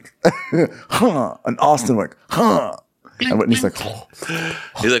wink. Huh. An Austin wink. Huh. And Whitney's like,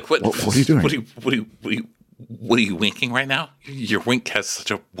 he's like, what are you doing? What are you winking right now? Your wink has such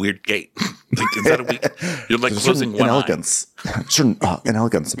a weird gait. Like, is that a wink? You're like closing one inelegance. Certain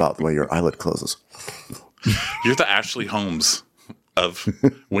inelegance about the way your eyelid closes. You're the Ashley Holmes of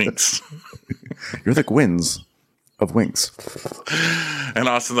winks. You're the Gwyn's of winks. And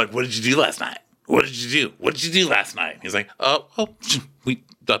Austin's like, what did you do last night? What did you do? What did you do last night? He's like, we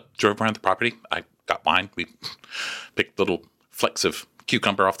drove around the property. I got wine. We picked little flecks of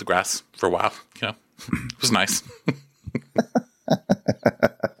cucumber off the grass for a while. You know, it was nice.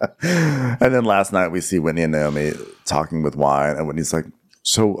 And then last night we see Whitney and Naomi talking with wine, and Whitney's like,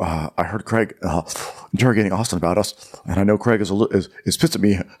 so I heard Craig interrogating Austin about us, and I know Craig is pissed at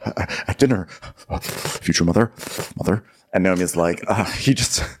me at dinner. Future mother. And Naomi's like, he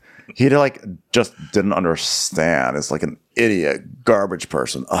just didn't understand. It's like an idiot, garbage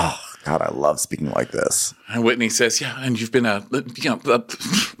person. Oh God, I love speaking like this. And Whitney says, yeah, and you've been a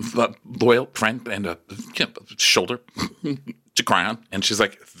loyal friend and a shoulder to cry on. And she's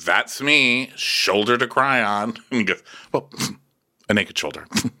like, that's me, shoulder to cry on. And he goes, well, a naked shoulder.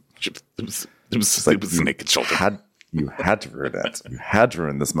 It was a naked shoulder. You had to ruin it. You had to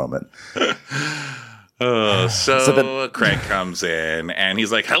ruin this moment. So Craig comes in and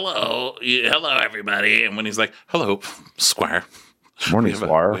he's like, hello, everybody. And when he's like, hello, Squire. Morning,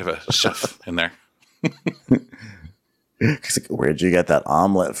 Squire. We have a chef in there. He's like, where'd you get that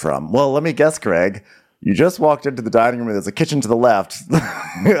omelet from? Well, let me guess, Craig. You just walked into the dining room. There's a kitchen to the left.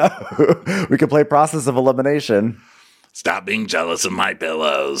 We could play process of elimination. Stop being jealous of my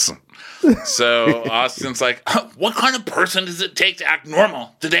pillows. So Austin's like, what kind of person does it take to act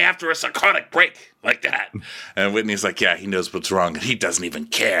normal the day after a psychotic break like that? And Whitney's like, yeah, he knows what's wrong and he doesn't even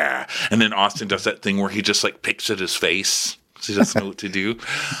care. And then Austin does that thing where he just like picks at his face because he doesn't know what to do.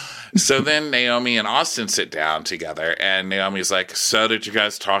 So then Naomi and Austin sit down together and Naomi's like, so did you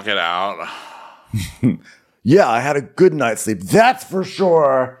guys talk it out? Yeah, I had a good night's sleep. That's for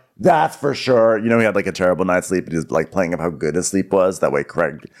sure. That's for sure. You know, he had like a terrible night's sleep, and he was like playing up how good his sleep was. That way,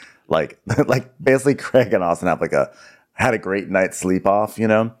 Craig, like basically, Craig and Austin had a great night's sleep off. You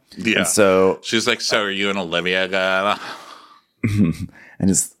know, yeah. And so she's like, "So are you and Olivia gonna?"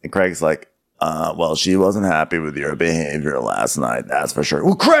 And Craig's like, well, she wasn't happy with your behavior last night. That's for sure.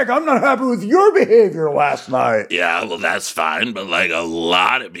 Well, Craig, I'm not happy with your behavior last night. Yeah, well, that's fine. But like a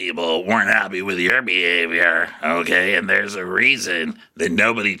lot of people weren't happy with your behavior. Okay. And there's a reason that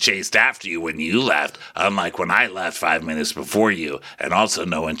nobody chased after you when you left. Unlike when I left 5 minutes before you. And also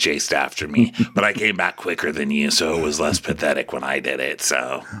no one chased after me. But I came back quicker than you. So it was less pathetic when I did it.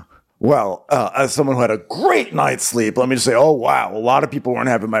 So. Well, as someone who had a great night's sleep, let me just say, oh, wow, a lot of people weren't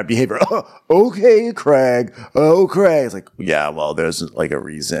having my behavior. Okay, Craig. Oh, Craig. It's like, yeah, well, there's like a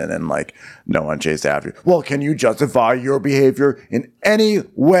reason and like no one chased after you. Well, can you justify your behavior in any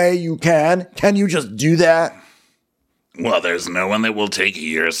way you can? Can you just do that? Well, there's no one that will take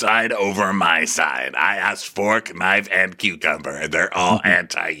your side over my side. I asked fork, knife, and cucumber, and they're all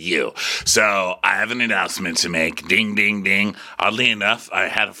anti-you. So I have an announcement to make. Ding, ding, ding. Oddly enough, I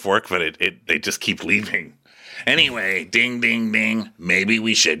had a fork, but they just keep leaving. Anyway, ding, ding, ding. Maybe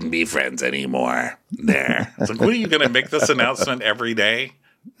we shouldn't be friends anymore. There. It's like, what are you going to make this announcement every day?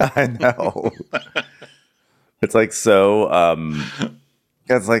 I know. It's like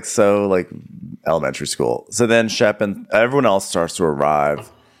elementary school. So then Shep and everyone else starts to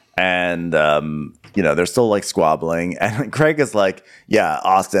arrive, and they're still like squabbling. And Craig is like, "Yeah,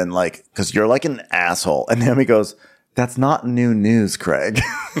 Austin, like, because you're like an asshole." And Naomi goes, "That's not new news, Craig."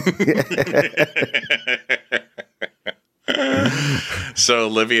 So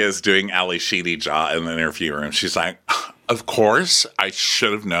Olivia is doing Ali Sheedy Jaw in the interview room. She's like, of course, I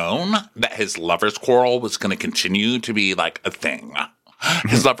should have known that his lover's quarrel was going to continue to be like a thing.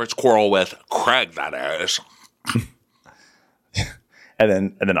 His lover's quarrel with Craig, that is. and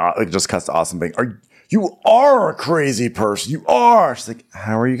then it just cuts to Austin being, you are a crazy person. You are. She's like,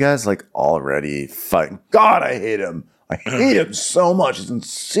 how are you guys like already fighting? God, I hate him. I hate him so much. It's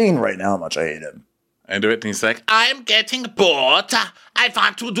insane right now how much I hate him. And Whitney's like, I'm getting bored. I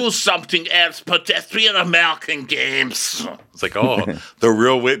want to do something else, pedestrian American games. It's like, oh, the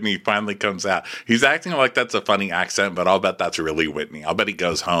real Whitney finally comes out. He's acting like that's a funny accent, but I'll bet that's really Whitney. I'll bet he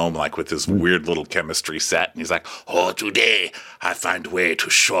goes home like with his weird little chemistry set, and he's like, oh, today I find a way to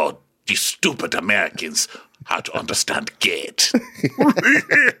show these stupid Americans how to understand gate.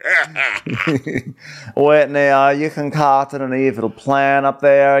 Whitney, you concocted an evil plan up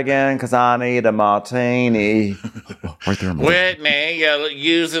there again because I need a martini. Right there, Whitney, you're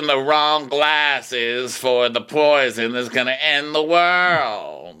using the wrong glasses for the poison that's going to end the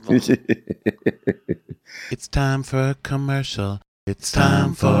world. It's time for a commercial. It's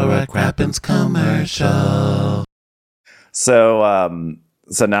time for a Crappens commercial.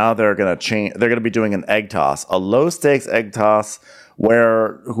 So now they're going to change. They're going to be doing an egg toss, a low stakes egg toss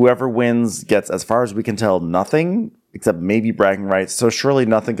where whoever wins gets, as far as we can tell, nothing except maybe bragging rights. So surely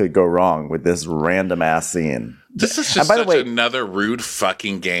nothing could go wrong with this random ass scene. This is just another rude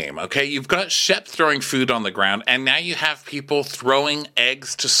fucking game. Okay, you've got Shep throwing food on the ground, and now you have people throwing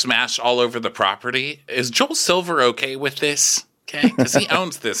eggs to smash all over the property. Is Joel Silver okay with this? Okay, because he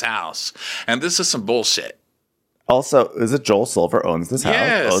owns this house, and this is some bullshit. Also, is it Joel Silver owns this house?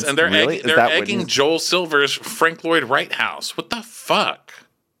 Yes, and they're egging Joel Silver's Frank Lloyd Wright house. What the fuck?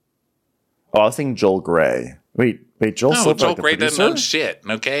 Oh, I was thinking Joel Gray. Wait, Joel Silver. Joel Gray doesn't own shit,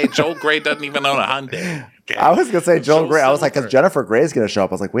 okay? Joel Gray doesn't even own a Hyundai. Okay? I was going to say Joel Gray. I was like, because Jennifer Gray's going to show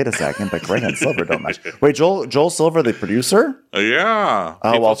up. I was like, wait a second, but Gray and Silver don't match. Wait, Joel Silver, the producer? Yeah.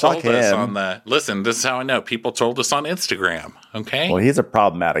 Oh, well, fuck him. On the, listen, this is how I know. People told us on Instagram, okay? Well, he's a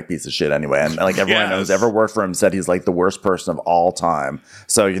problematic piece of shit anyway. And like everyone who's ever worked for him said he's like the worst person of all time.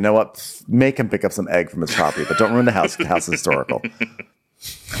 So you know what? Make him pick up some egg from his property, but don't ruin the house. The house is historical.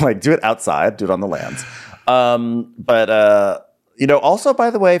 Like, do it outside. Do it on the lands. Also,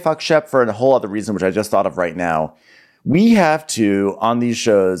 by the way, fuck Shep for a whole other reason, which I just thought of right now. We have to, on these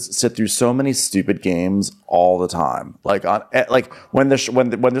shows, sit through so many stupid games all the time. Like when there's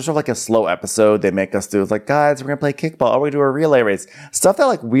sort of like a slow episode, they make us do, it's like, guys, we're gonna play kickball, or we're gonna do a relay race. Stuff that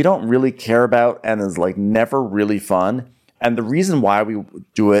like we don't really care about and is like never really fun. And the reason why we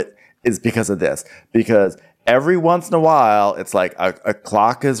do it is because of this. Because every once in a while, it's like a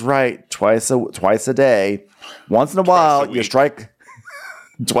clock is right twice a day. Once in a while, you strike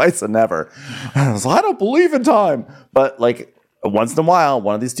twice a never. So I don't believe in time. But like once in a while,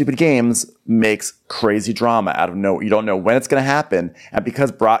 one of these stupid games makes crazy drama out of nowhere. You don't know when it's going to happen. And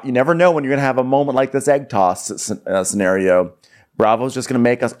because you never know when you're going to have a moment like this egg toss scenario, Bravo's just going to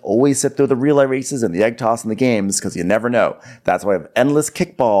make us always sit through the relay races and the egg toss and the games because you never know. That's why I have endless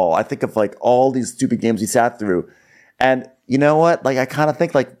kickball. I think of like all these stupid games we sat through. And you know what? Like I kind of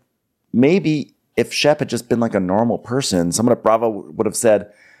think like maybe if Shep had just been like a normal person, someone at Bravo would have said,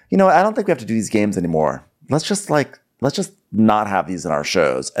 you know, I don't think we have to do these games anymore. Let's just not have these in our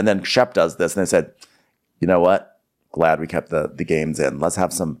shows. And then Shep does this and they said, you know what? Glad we kept the games in. Let's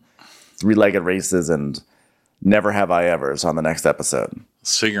have some three-legged races and never have I ever's on the next episode.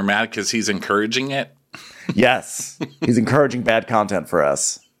 So you're mad because he's encouraging it? Yes. He's encouraging bad content for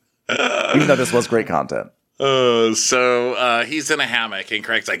us. Even though this was great content. So he's in a hammock, and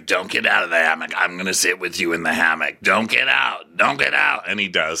Craig's like, "Don't get out of the hammock. I'm going to sit with you in the hammock. Don't get out. Don't get out." And he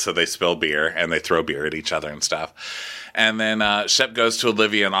does. So they spill beer, and they throw beer at each other and stuff. And then Shep goes to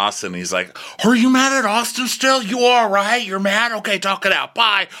Olivia and Austin. And he's like, "Are you mad at Austin still? You all right? You're mad? Okay, talk it out.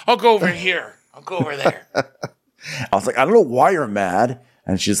 Bye. I'll go over here. I'll go over there." I was like, I don't know why you're mad.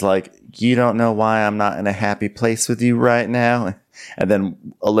 And she's like, you don't know why I'm not in a happy place with you right now? And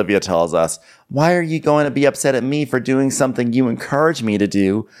then Olivia tells us, why are you going to be upset at me for doing something you encouraged me to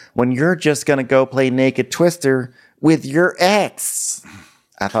do when you're just going to go play Naked Twister with your ex?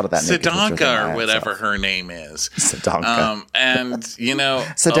 I thought of that. Sedonka or whatever her name is. Sedonka. And,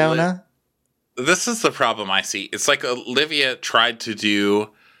 Sedona? This is the problem I see. It's like Olivia tried to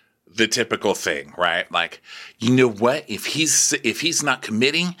do the typical thing, right? Like, you know what? If he's not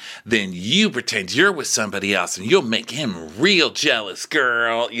committing, then you pretend you're with somebody else and you'll make him real jealous,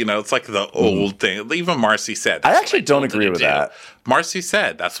 girl. It's like the old thing. Even Marcy said. I actually don't agree with that. Marcy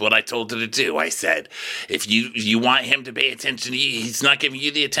said, that's what I told her to do. I said, if you want him to pay attention to you, he's not giving you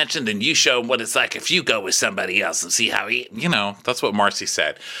the attention, then you show him what it's like if you go with somebody else and see how that's what Marcy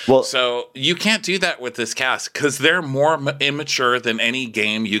said. Well, so you can't do that with this cast because they're more immature than any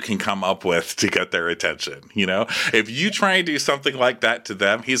game you can come up with to get their attention. If you try and do something like that to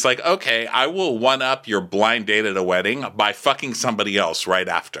them, he's like, okay, I will one up your blind date at a wedding by fucking somebody else right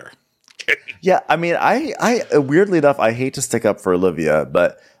after. Yeah, I mean, I weirdly enough, I hate to stick up for Olivia,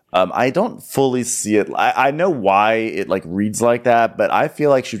 but I don't fully see it. I know why it reads like that, but I feel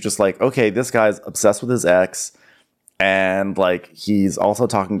like she's just like, okay, this guy's obsessed with his ex, and he's also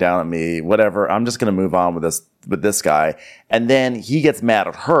talking down at me. Whatever, I'm just gonna move on with this guy, and then he gets mad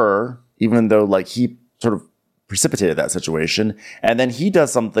at her, even though he sort of precipitated that situation, and then he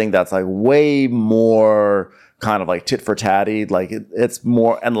does something that's way more kind of tit for tatty, it's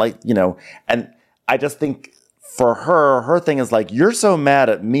more, and and I just think for her thing is you're so mad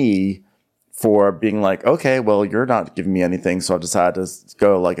at me for being okay, well, you're not giving me anything, so I've decided to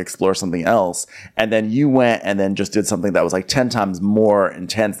go explore something else, and then you went and then just did something that was 10 times more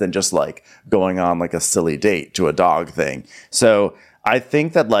intense than just going on a silly date to a dog thing. So I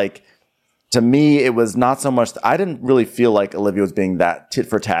think that to me, it was not so much, I didn't really feel like Olivia was being that tit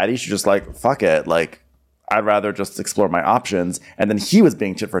for tatty. She just fuck it, I'd rather just explore my options. And then he was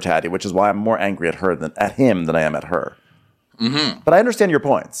being tit for tatty, which is why I'm more angry at him than I am at her. Mm-hmm. But I understand your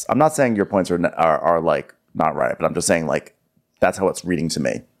points. I'm not saying your points are not right, but I'm just saying that's how it's reading to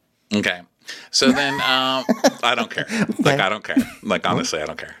me. Okay. So then I don't care. I don't care. Honestly, I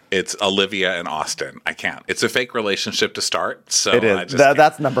don't care. It's Olivia and Austin. I can't. It's a fake relationship to start. So it is.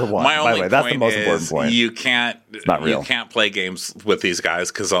 That's number one. My only that's the most important point. You can't. It's not real. You can't play games with these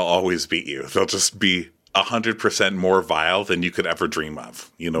guys because I'll always beat you. They'll just be 100% more vile than you could ever dream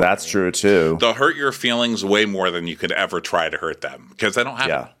of. That's true too. They'll hurt your feelings way more than you could ever try to hurt them because they don't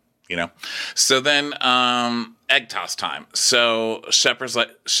have them. So then egg toss time. So Shepard is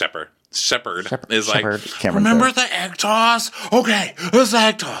remember the egg toss? Okay, it's the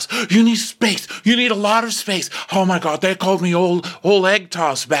egg toss. You need space. You need a lot of space. Oh my God, they called me old egg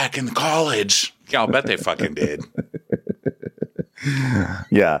toss back in college. Yeah, I'll bet they fucking did.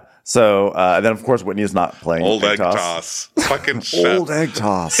 Yeah. So then, of course, Whitney is not playing old egg toss. Fucking Shep. Old egg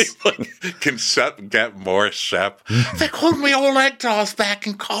toss. Can Shep get more Shep? They called me old egg toss back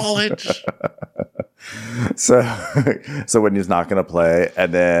in college. So Whitney's not going to play,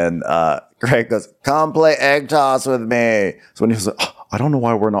 and then Greg goes, "Come play egg toss with me." So Whitney's like, oh, "I don't know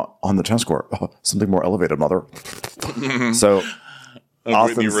why we're not on the tennis court. Oh, something more elevated, mother." So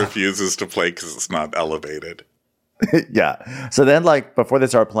Whitney refuses to play because it's not elevated. Yeah. So then, before they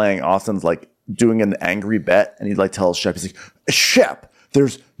start playing, Austin's doing an angry bet, and he tells Shep, he's like, "Shep,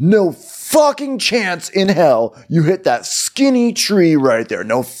 there's no fucking chance in hell you hit that skinny tree right there.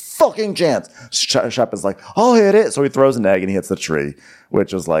 No fucking chance." Shep is like, "I'll hit it." So he throws an egg and he hits the tree,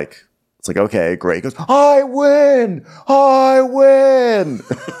 which is it's okay, great. He goes, I win.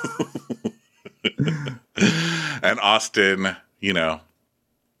 And Austin,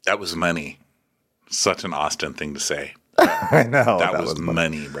 that was money. Such an Austin thing to say. I know. That was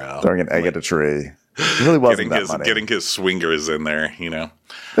money, bro. Throwing an egg at a tree. It really wasn't money. Getting his swingers in there,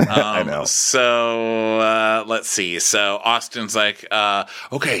 I know. So let's see. So Austin's like,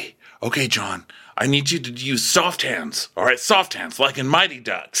 okay, John, I need you to use soft hands. All right, soft hands, like in Mighty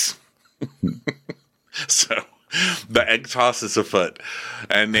Ducks. So the egg toss is afoot.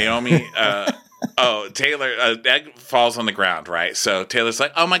 And Naomi... Taylor, egg falls on the ground, right? So Taylor's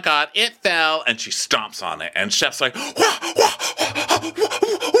like, oh my God, it fell. And she stomps on it. And Chef's like,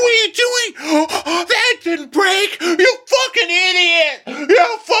 are you doing? That didn't break. You fucking idiot.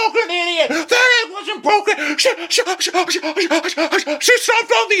 You fucking idiot. That egg wasn't broken. She stopped on the egg. She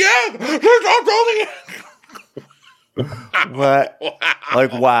stopped on the egg. What?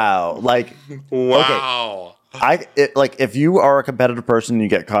 Like, wow. Like, Wow. okay. If you are a competitive person and you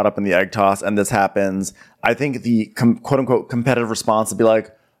get caught up in the egg toss and this happens, I think the quote unquote competitive response would be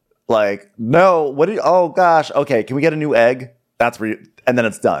like, no, oh gosh, okay, can we get a new egg? That's where and then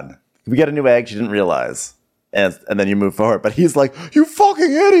it's done. Can we get a new egg? She didn't realize. And then you move forward. But he's like, you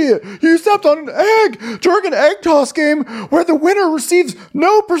fucking idiot! You stepped on an egg during an egg toss game where the winner receives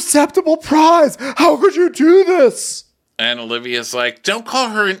no perceptible prize. How could you do this? And Olivia's like, don't call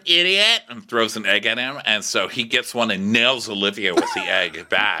her an idiot, and throws an egg at him. And so he gets one and nails Olivia with the egg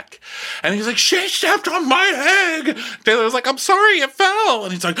back. And he's like, she stepped on my egg. Taylor's like, I'm sorry, it fell.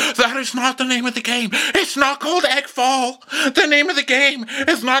 And he's like, that is not the name of the game. It's not called egg fall. The name of the game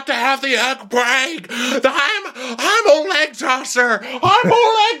is not to have the egg break. I'm a leg tosser. I'm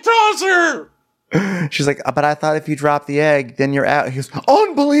a leg tosser. She's like, but I thought if you drop the egg, then you're out. He goes,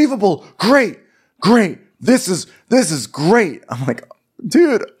 unbelievable. Great. This is great. I'm like,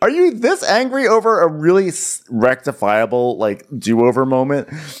 dude, are you this angry over a really rectifiable, like, do-over moment?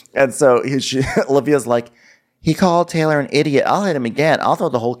 And so Olivia's like, he called Taylor an idiot. I'll hit him again. I'll throw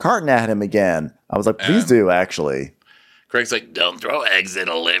the whole carton at him again. I was like, please do, actually. Craig's like, don't throw eggs at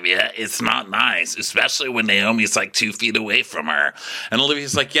Olivia. It's not nice, especially when Naomi's like 2 feet away from her. And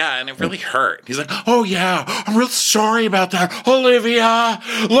Olivia's like, yeah, and it really hurt. He's like, oh yeah, I'm real sorry about that. Olivia,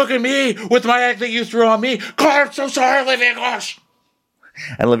 look at me with my egg that you threw on me. God, I'm so sorry, Olivia, gosh.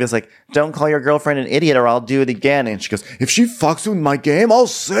 And Olivia's like, don't call your girlfriend an idiot or I'll do it again. And she goes, if she fucks with my game, I'll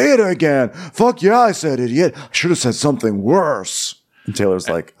say it again. Fuck yeah, I said idiot. I should have said something worse. And Taylor's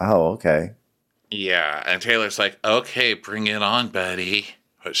like, oh, okay. Yeah, and Taylor's like, okay, bring it on, buddy.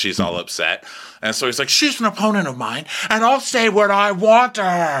 But she's all upset. And so he's like, she's an opponent of mine, and I'll say what I want to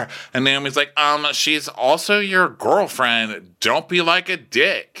her. And Naomi's like, she's also your girlfriend. Don't be like a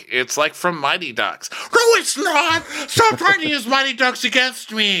dick. It's like from Mighty Ducks. No, it's not. Stop trying to use Mighty Ducks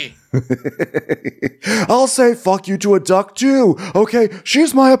against me. I'll say fuck you to a duck too. Okay,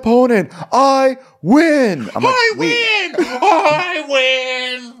 she's my opponent. I win. I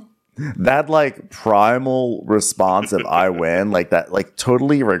win. That like primal response of I win, like that, like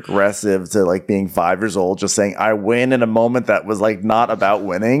totally regressive to like being 5 years old, just saying I win in a moment that was like not about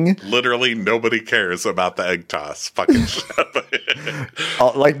winning. Literally nobody cares about the egg toss. Fucking shit.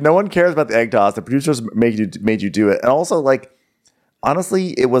 Like no one cares about the egg toss. The producers made you do it. And also like,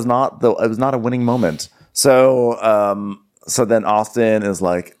 honestly, it was not a winning moment. So, so then Austin is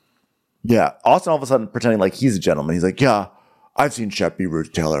like, yeah, Austin all of a sudden pretending like he's a gentleman. He's like, yeah, I've seen Shep be rude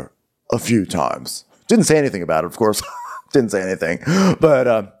to Taylor a few times. Didn't say anything about it, of course. Didn't say anything. But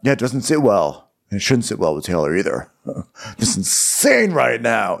yeah, it doesn't sit well. And it shouldn't sit well with Taylor either. Just insane right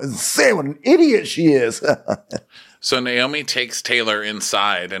now. Insane. What an idiot she is. So Naomi takes Taylor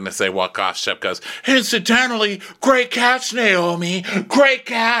inside, and as they walk off, Shep goes, incidentally, great catch, Naomi. Great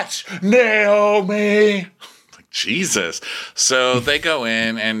catch, Naomi. Jesus. So they go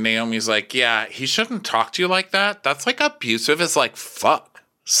in, and Naomi's like, yeah, he shouldn't talk to you like that. That's like abusive as like fuck.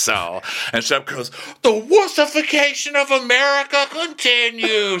 So, and Shep goes, the wussification of America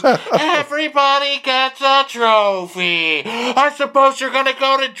continues. Everybody gets a trophy. I suppose you're going to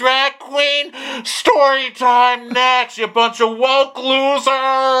go to drag queen story time next, you bunch of woke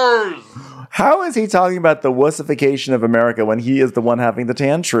losers. How is he talking about the wussification of America when he is the one having the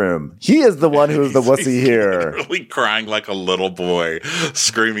tantrum? He is the one who is the wussy here. Really crying like a little boy,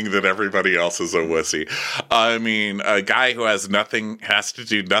 screaming that everybody else is a wussy. I mean, a guy who has to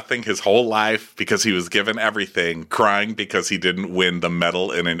do nothing his whole life because he was given everything, crying because he didn't win the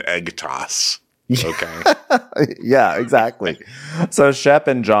medal in an egg toss. Okay. Yeah, exactly. So Shep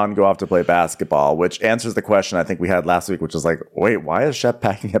and John go off to play basketball, which answers the question I think we had last week, which is like, wait, why is Shep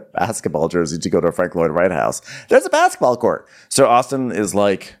packing a basketball jersey to go to a Frank Lloyd Wright house? There's a basketball court. So Austin is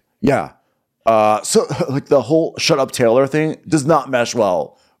like, yeah. So like the whole shut up Taylor thing does not mesh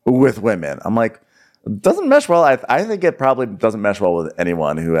well with women. I'm like, doesn't mesh well. I think it probably doesn't mesh well with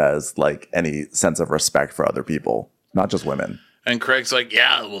anyone who has like any sense of respect for other people, not just women. And Craig's like,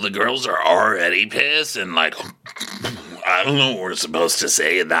 yeah, well, the girls are already pissed, and like, I don't know what we're supposed to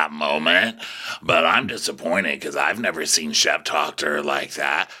say in that moment, but I'm disappointed because I've never seen Shep talk to her like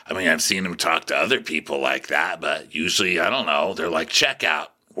that. I mean, I've seen him talk to other people like that, but usually, I don't know, they're like checkout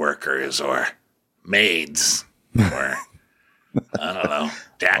workers or maids or, I don't know,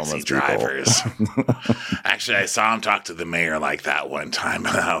 taxi drivers. Actually, I saw him talk to the mayor like that one time,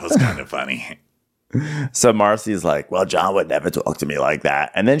 and that was kind of funny. So Marcy's like, well, John would never talk to me like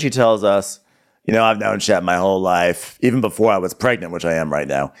that. And then she tells us, I've known Shep my whole life, even before I was pregnant, which I am right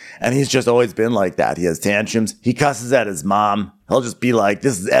now. And he's just always been like that. He has tantrums. He cusses at his mom. He'll just be like,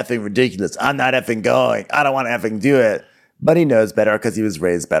 this is effing ridiculous. I'm not effing going. I don't want to effing do it. But he knows better because he was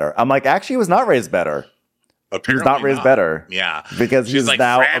raised better. I'm like, actually, he was not raised better. Apparently He was not raised better. Yeah. Because she's he's like,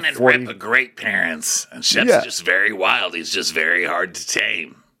 now Fran a and 40... Rip are great parents. And Shep's just very wild. He's just very hard to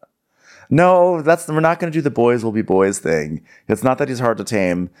tame. No, we're not going to do the boys will be boys thing. It's not that he's hard to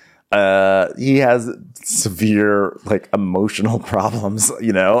tame. He has severe emotional problems.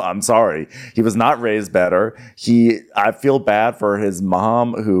 I'm sorry. He was not raised better. I feel bad for his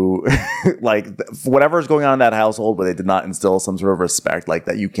mom who whatever's going on in that household where they did not instill some sort of respect like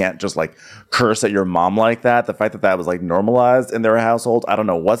that. You can't just curse at your mom like that. The fact that was normalized in their household. I don't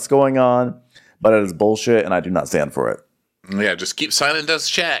know what's going on, but it is bullshit and I do not stand for it. Yeah, just keep signing those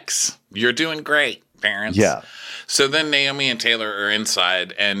checks. You're doing great, parents. Yeah. So then Naomi and Taylor are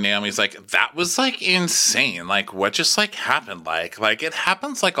inside, and Naomi's like, that was insane. What just happened? It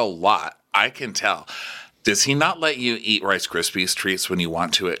happens a lot. I can tell. Does he not let you eat Rice Krispies treats when you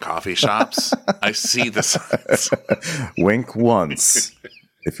want to at coffee shops? I see the signs. Wink once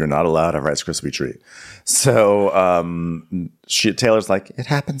if you're not allowed a Rice Krispie treat. So Taylor's like, it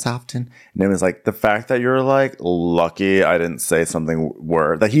happens often. And Naomi's like, the fact that you're lucky I didn't say something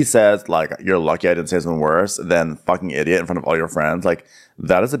worse, that he says you're lucky I didn't say something worse than fucking idiot in front of all your friends.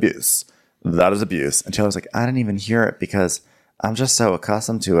 That is abuse. That is abuse. And Taylor's like, I didn't even hear it because I'm just so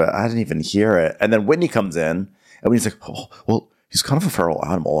accustomed to it. I didn't even hear it. And then Whitney comes in and Whitney's like, oh, well, he's kind of a feral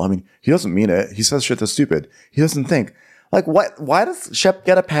animal. I mean, he doesn't mean it. He says shit that's stupid. He doesn't think. What? Why does Shep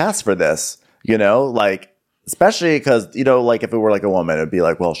get a pass for this? Especially because, if it were a woman, it'd be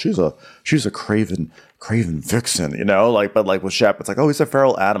well, she's a craven vixen, but with Shep, it's oh, he's a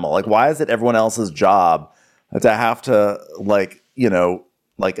feral animal. Why is it everyone else's job to have to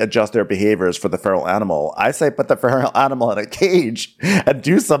adjust their behaviors for the feral animal? I say put the feral animal in a cage and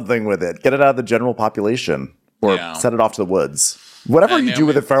do something with it. Get it out of the general population or set it off to the woods. Whatever you do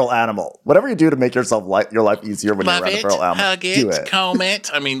with a feral animal, whatever you do to make your life easier when you're around a feral animal, hug it, do it. Comb it.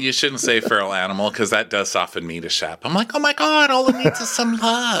 I mean, you shouldn't say feral animal because that does soften me to Shep. I'm like, oh my God, all it needs is some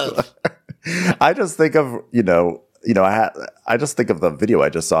love. I just think of, I just think of the video I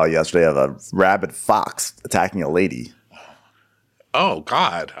just saw yesterday of a rabid fox attacking a lady. Oh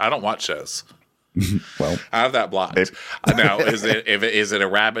God, I don't watch shows. Well, I have that blocked. Now, is it a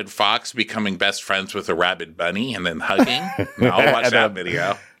rabid fox becoming best friends with a rabid bunny and then hugging? No, I'll watch that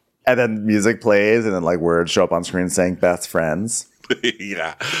video. And then music plays and then words show up on screen saying best friends.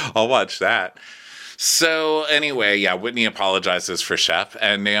 Yeah, I'll watch that. So anyway, yeah, Whitney apologizes for Shep,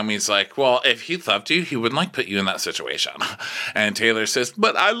 and Naomi's like, well, if he loved you, he wouldn't put you in that situation. And Taylor says,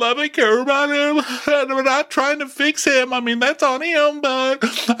 but I love and care about him, and we're not trying to fix him. I mean, that's on him, but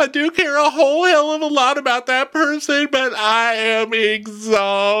I do care a whole hell of a lot about that person, but I am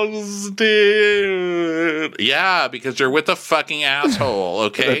exhausted. Yeah, because you're with a fucking asshole,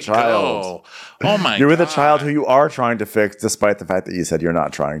 okay? With a child. Go. Oh my God. You're with a child who you are trying to fix, despite the fact that you said you're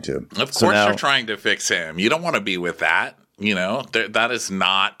not trying to. Of course you're trying to fix him. You don't want to be with that. That is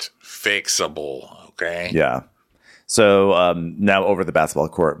not fixable. Okay. Yeah. So now over the basketball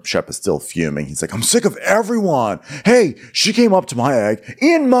court, Shep is still fuming. He's like, I'm sick of everyone. Hey, she came up to my egg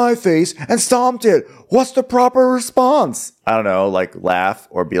in my face and stomped it. What's the proper response? I don't know, laugh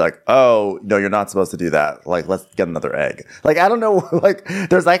or be like, oh, no, you're not supposed to do that. Let's get another egg. I don't know.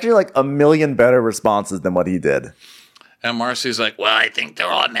 There's actually a million better responses than what he did. And Marcy's like, well, I think they're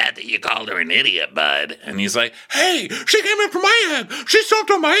all mad that you called her an idiot, bud. And he's like, hey, she came in for my egg. She stomped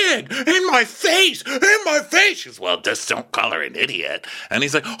on my egg. In my face. In my face. She goes, well, just don't call her an idiot. And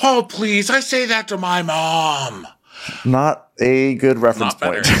he's like, oh, please, I say that to my mom. Not a good reference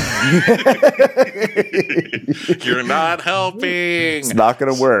point. You're not helping. It's not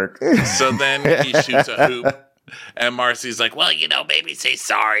going to work. So then he shoots a hoop. And Marcy's like, well, maybe say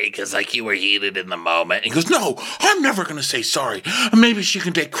sorry because, you were heated in the moment. And he goes, no, I'm never going to say sorry. Maybe she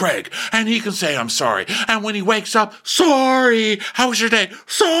can date Craig, and he can say I'm sorry. And when he wakes up, sorry. How was your day?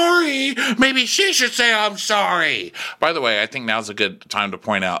 Sorry. Maybe she should say I'm sorry. By the way, I think now's a good time to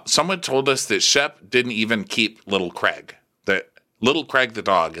point out, someone told us that Shep didn't even keep little Craig. That little Craig the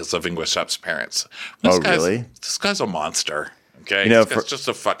dog is living with Shep's parents. Really? This guy's a monster. Okay? This guy's just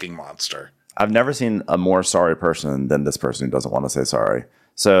a fucking monster. I've never seen a more sorry person than this person who doesn't want to say sorry.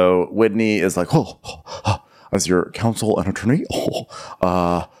 So Whitney is like, as your counsel and attorney,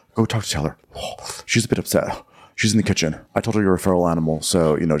 go talk to Taylor. She's a bit upset. She's in the kitchen. I told her you're a feral animal.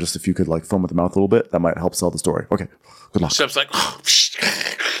 So, just if you could foam at the mouth a little bit, that might help sell the story. Okay. Good luck. Shep's like,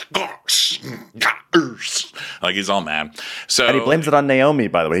 Like he's all mad. So And he blames it on Naomi,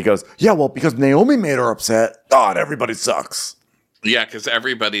 by the way. He goes, yeah, well, because Naomi made her upset. God, everybody sucks. yeah, because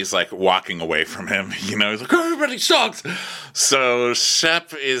everybody's like walking away from him. You know, he's like, everybody sucks. So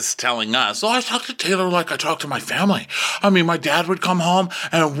Shep is telling us, I talk to Taylor like I talk to my family. I mean, my dad would come home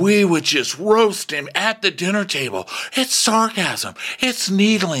and we would just roast him at the dinner table. It's sarcasm. It's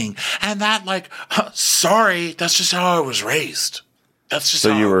needling. And that sorry, that's just how I was raised. That's just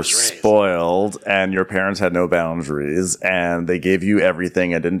So how you I were was raised. spoiled and your parents had no boundaries and they gave you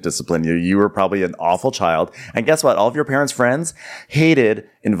everything and didn't discipline you. You were probably an awful child. And guess what? All of your parents' friends hated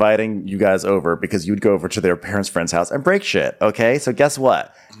inviting you guys over because you'd go over to their parents' friend's house and break shit. Okay. So guess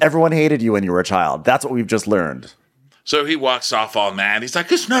what? Everyone hated you when you were a child. That's what we've just learned. So he walks off all mad. He's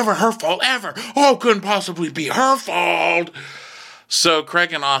like, it's never her fault ever. Oh, couldn't possibly be her fault. So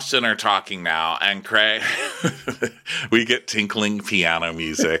Craig and Austin are talking now, and Craig, we get tinkling piano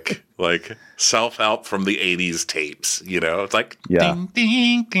music, like self-help from the 80s tapes, you know? It's like, Yeah. ding,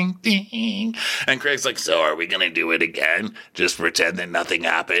 ding, ding, ding. And Craig's like, so are we going to do it again? Just pretend that nothing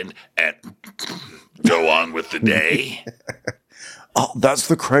happened and go on with the day? Oh, that's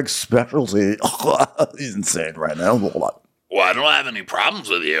the Craig specialty. He's insane right now. Well, I don't have any problems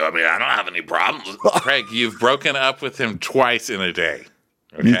with you. I mean, I don't have any problems with Craig. You've broken up with him twice in a day.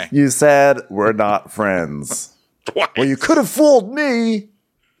 Okay? You said we're not friends. Twice. Well, you could have fooled me.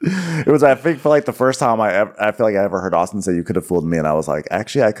 It was, I think, for like the first time I feel like I ever heard Austin say you could have fooled me. And I was like,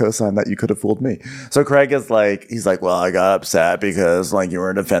 actually, I co-signed that you could have fooled me. So Craig is like, he's like, well, I got upset because like you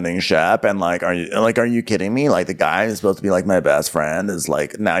were defending Shep. And like, are you kidding me? Like the guy who's supposed to be like my best friend is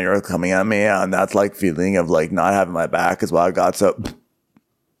like, now you're coming at me. And that's like feeling of like not having my back is why I got so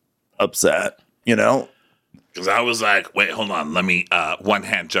upset, you know? Because I was like, wait, hold on. Let me one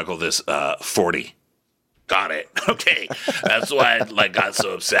hand juggle this 40. Got it. Okay. That's why I got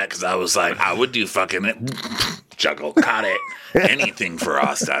so upset, because I was like, I would do fucking juggle. Got it. Anything for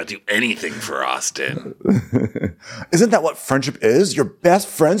Austin. I'd do anything for Austin. Isn't that what friendship is? Your best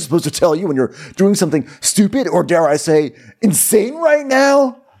friend's supposed to tell you when you're doing something stupid or, dare I say, insane right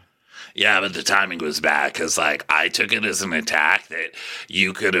now? Yeah, but the timing was bad, because I took it as an attack that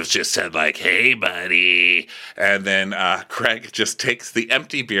you could have just said hey, buddy. And then Craig just takes the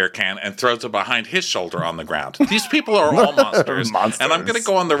empty beer can and throws it behind his shoulder on the ground. These people are all monsters. And I'm going to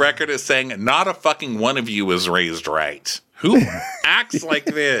go on the record as saying not a fucking one of you was raised right. Who acts like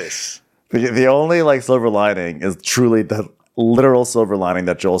this? The only silver lining is truly the literal silver lining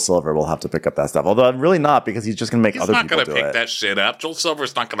that Joel Silver will have to pick up that stuff. Although I'm really not, because he's just going to make other people do it. He's not going to pick that shit up. Joel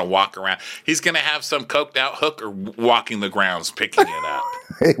Silver's not going to walk around. He's going to have some coked out hooker walking the grounds picking it up.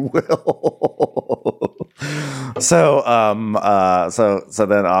 He will. So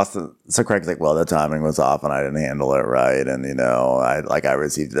then Austin, so Craig's like, well, the timing was off and I didn't handle it right. And, I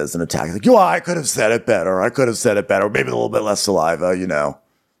received it as an attack. Like, I could have said it better. Maybe a little bit less saliva,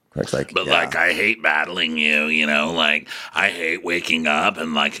 Craig's like, but yeah. I hate battling you, I hate waking up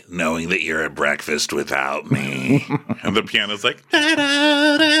and knowing that you're at breakfast without me. And the piano's like, da,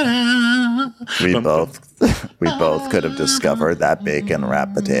 da, da, da. we both could have discovered that bacon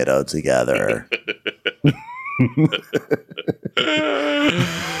wrapped potato together.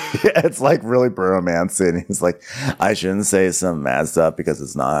 Yeah, it's really bromancy. He's like, I shouldn't say some mad stuff because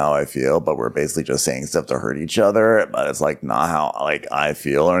it's not how I feel, but we're basically just saying stuff to hurt each other. But it's not how I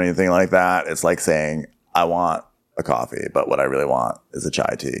feel or anything like that. It's like saying I want a coffee, but what I really want is a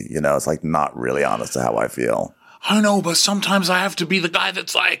chai tea. It's not really honest to how I feel. I know, but sometimes I have to be the guy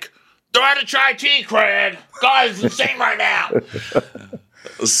that's like, they're out of chai tea, Craig. Guy's insane right now.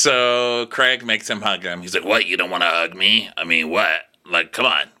 So Craig makes him hug him. He's like, what, you don't want to hug me? I mean, what? Come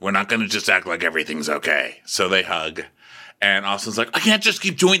on. We're not going to just act like everything's okay. So they hug. And Austin's like, I can't just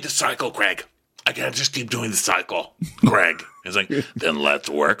keep doing the cycle, Craig. I can't just keep doing the cycle, Craig. He's like, then let's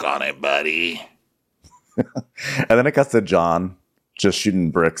work on it, buddy. And then it cuts to John just shooting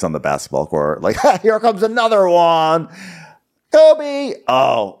bricks on the basketball court. Here comes another one. Kobe.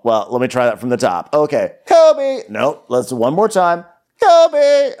 Oh, well, let me try that from the top. Okay. Kobe. Nope. Let's do one more time.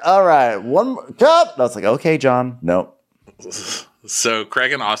 Kobe. All right. One more. Cut. I was like, okay, John. Nope. So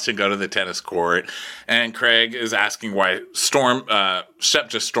Craig and Austin go to the tennis court, and Craig is asking why Shep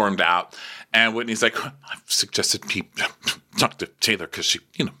just stormed out. And Whitney's like, I've suggested he talk to Taylor because she,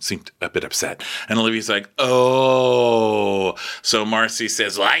 seemed a bit upset. And Olivia's like, oh. So Marcy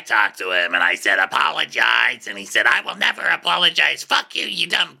says, well, I talked to him and I said, apologize. And he said, I will never apologize. Fuck you, you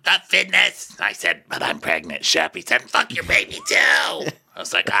dumb gut fitness. I said, but I'm pregnant, Shep. He said, fuck your baby too. I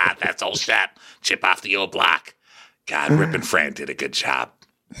was like, that's old Shep. Chip off the old block. God, Rip and Fran did a good job.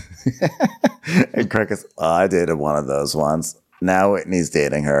 And Craig is, I dated one of those once. now Whitney's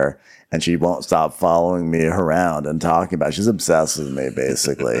dating her, and she won't stop following me around and talking about it. She's obsessed with me,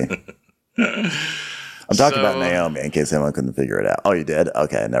 basically. I'm talking about Naomi in case anyone couldn't figure it out. Oh, you did?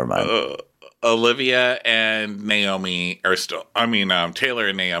 Okay, never mind. Olivia and Naomi are still, Taylor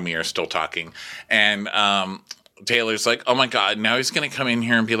and Naomi are still talking. And Taylor's like, oh my God, now he's going to come in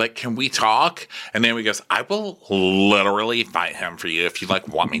here and be like, can we talk? And Naomi goes, I will literally fight him for you if you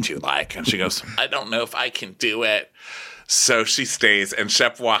want me to. And she goes, I don't know if I can do it. So she stays, and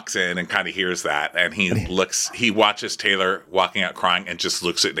Shep walks in and kind of hears that, and he watches Taylor walking out crying and just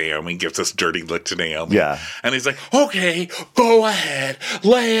looks at Naomi, gives this dirty look to Naomi. Yeah. And he's like, okay, go ahead,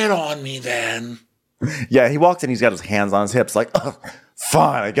 lay it on me then. Yeah, he walks in, he's got his hands on his hips, like, oh,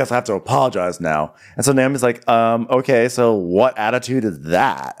 fine, I guess I have to apologize now. And so Naomi's like, okay, so what attitude is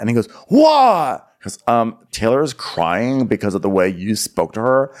that? And he goes, what? Because Taylor is crying because of the way you spoke to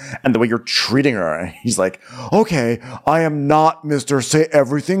her and the way you're treating her. And he's like, okay, I am not Mr. Say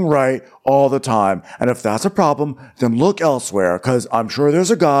Everything Right all the time. And if that's a problem, then look elsewhere, because I'm sure there's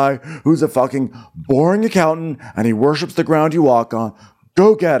a guy who's a fucking boring accountant and he worships the ground you walk on.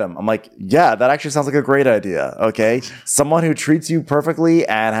 Go get him. I'm like, yeah, that actually sounds like a great idea. Okay. Someone who treats you perfectly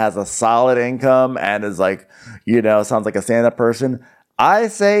and has a solid income and is like, sounds like a stand-up person. I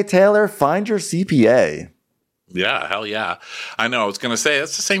say, Taylor, find your CPA. Yeah, hell yeah. I know. I was going to say,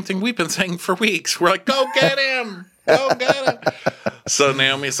 that's the same thing we've been saying for weeks. We're like, go get him. Go get him. So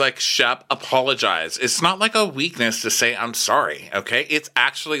Naomi's like, Shep, apologize. It's not like a weakness to say I'm sorry, okay? It's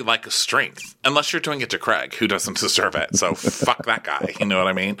actually like a strength. Unless you're doing it to Craig, who doesn't deserve it. So fuck that guy. You know what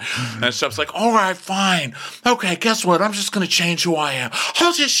I mean? And Shep's like, all right, fine. Okay, guess what? I'm just going to change who I am.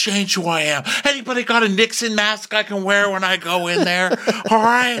 I'll just change who I am. Anybody got a Nixon mask I can wear when I go in there? All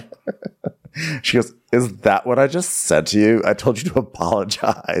right? She goes, is that what I just said to you? I told you to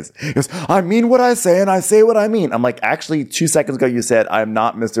apologize. He goes, I mean what I say and I say what I mean. I'm like, actually, 2 seconds ago you said I'm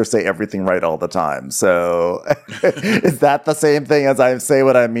not Mr. Say Everything Right all the time. So is that the same thing as I say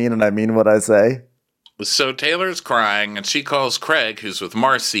what I mean and I mean what I say? So Taylor's crying, and she calls Craig, who's with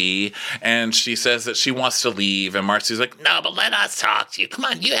Marcy, and she says that she wants to leave. And Marcy's like, no, but let us talk to you. Come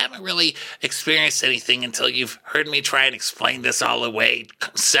on, you haven't really experienced anything until you've heard me try and explain this all away,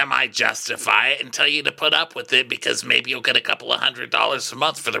 semi-justify it, and tell you to put up with it because maybe you'll get a couple of $100 a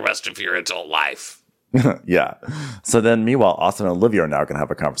month for the rest of your adult life. Yeah. So then, meanwhile, Austin and Olivia are now going to have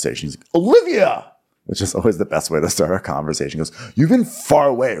a conversation. He's like, Olivia! Which is always the best way to start a conversation. He goes, you've been far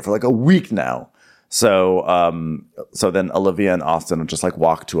away for like a week now. So then Olivia and Austin just like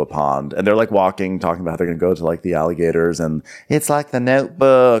walk to a pond, and they're like talking about how they're going to go to like the alligators, and it's like the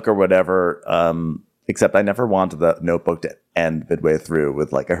Notebook or whatever. Except I never wanted the Notebook to end midway through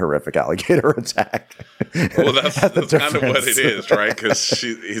with like a horrific alligator attack. Well, that's kind of what it is, right? Because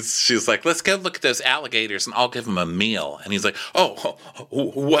she's like, let's go look at those alligators and I'll give them a meal. And he's like, oh,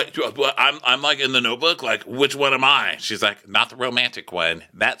 what? I'm like in the Notebook? Like, which one am I? She's like, not the romantic one.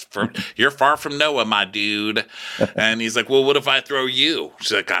 You're far from Noah, my dude. And he's like, well, what if I throw you?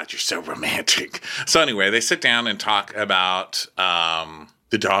 She's like, God, you're so romantic. So anyway, they sit down and talk about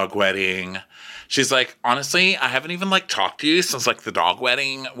the dog wedding. She's like, honestly, I haven't even like talked to you since like the dog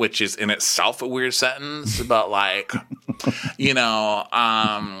wedding, which is in itself a weird sentence. But like,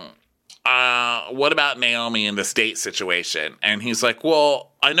 what about Naomi and the state situation? And he's like,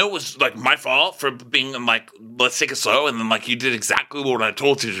 well, I know it was like my fault for being like, let's take it slow. And then like you did exactly what I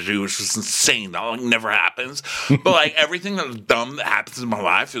told you to do, which was insane. That like never happens. But like everything that's dumb that happens in my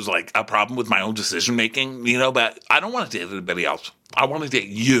life is like a problem with my own decision making, but I don't want to date anybody else. I want to date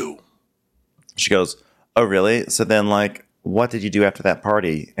you. She goes, oh, really? So then, like, what did you do after that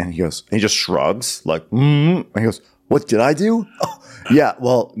party? And he just shrugs, like, And he goes, what did I do? Oh, yeah,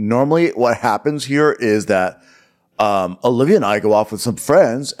 well, normally what happens here is that Olivia and I go off with some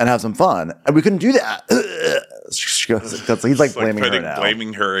friends and have some fun, and we couldn't do that. She goes, he's like blaming her now.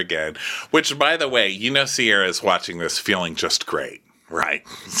 Blaming her again. Which, by the way, Sierra's watching this feeling just great. Right.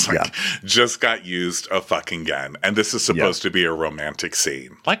 It's like, just got used a fucking gun. And this is supposed to be a romantic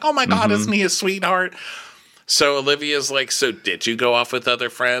scene. Like, oh my God, isn't he a sweetheart? So Olivia's like, so did you go off with other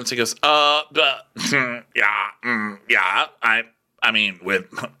friends? He goes, yeah. I mean, with...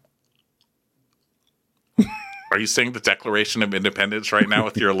 Are you saying the Declaration of Independence right now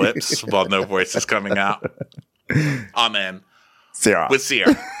with your lips while no voice is coming out? Amen. Sierra. With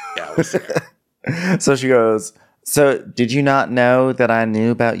Sierra. Yeah, with Sierra. So she goes... So, did you not know that I knew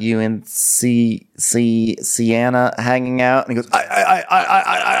about you and Sienna hanging out? And he goes,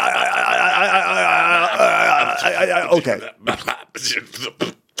 okay.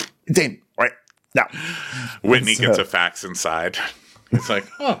 Dane, right now. Whitney gets a fax inside. It's like,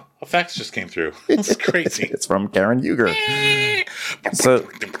 oh, a fax just came through. It's crazy. It's from Karen Huger. So,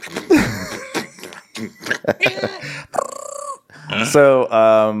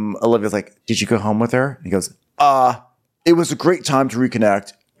 Olivia's like, did you go home with her? And he goes, it was a great time to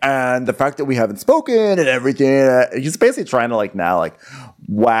reconnect. And the fact that we haven't spoken and everything, he's basically trying to like now like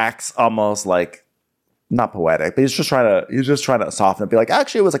wax almost like not poetic, but he's just trying to soften it, be like,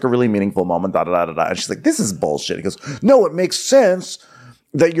 actually, it was like a really meaningful moment, da da da da. And she's like, this is bullshit. He goes, no, it makes sense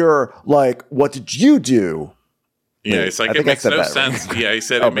that you're like, what did you do? Yeah, it's like, it makes no sense. Right? Yeah, he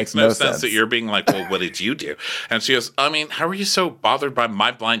said, it makes no sense that you're being like, well, what did you do? And she goes, I mean, how are you so bothered by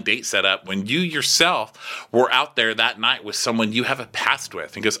my blind date setup when you yourself were out there that night with someone you have a past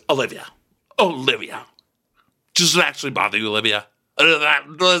with? And he goes, Olivia, does it actually bother you, Olivia?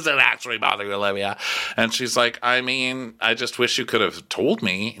 Does it actually bother you, Olivia? And she's like, I mean, I just wish you could have told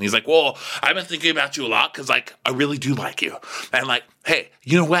me. And he's like, well, I've been thinking about you a lot because, like, I really do like you. And, like, hey,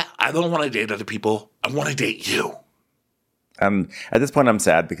 you know what? I don't want to date other people. I want to date you. At this point, I'm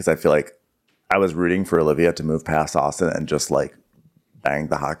sad because I feel like I was rooting for Olivia to move past Austin and just, like, bang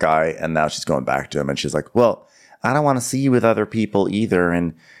the hot guy. And now she's going back to him. And she's like, well, I don't want to see you with other people either.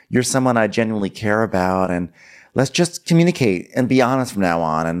 And you're someone I genuinely care about. And let's just communicate and be honest from now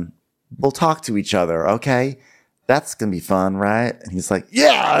on, and we'll talk to each other, okay? That's going to be fun, right? And he's like,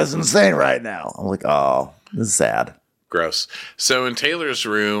 yeah, that's insane right now. I'm like, oh, this is sad. Gross. So in Taylor's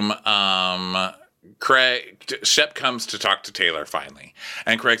room, Shep comes to talk to Taylor finally.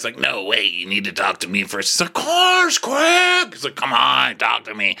 And Craig's like, no, wait, you need to talk to me first. He's like, of course, Craig. He's like, come on, talk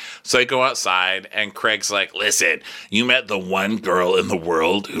to me. So they go outside, and Craig's like, listen, you met the one girl in the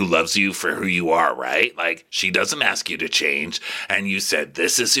world who loves you for who you are, right? Like, she doesn't ask you to change. And you said,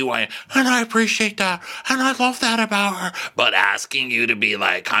 this is who I am. And I appreciate that. And I love that about her. But asking you to be,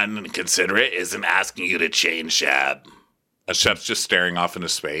 like, kind and considerate isn't asking you to change, Shep. And Shep's just staring off into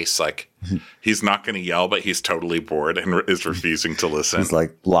space. Like, he's not going to yell, but he's totally bored and is refusing to listen. He's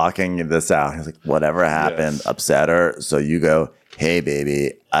like blocking this out. He's like, whatever happened, upset her. So you go, hey,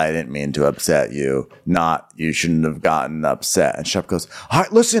 baby, I didn't mean to upset you. Not, you shouldn't have gotten upset. And Shep goes, all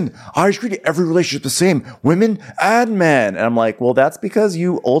right, listen, I treat every relationship the same, women and men. And I'm like, well, that's because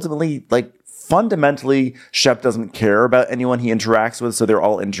you ultimately, like, fundamentally, Shep doesn't care about anyone he interacts with, so they're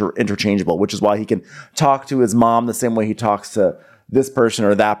all interchangeable, which is why he can talk to his mom the same way he talks to this person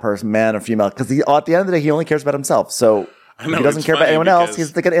or that person, man or female, because at the end of the day, he only cares about himself. So if he doesn't care about anyone else,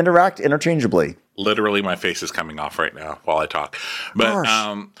 he's going to interact interchangeably. Literally, my face is coming off right now while I talk. But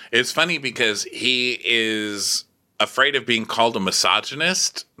it's funny because he is afraid of being called a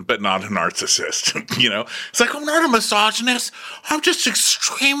misogynist, but not a narcissist. You know, it's like, I'm not a misogynist. I'm just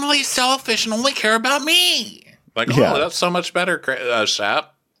extremely selfish and only care about me. Like, oh, that's so much better,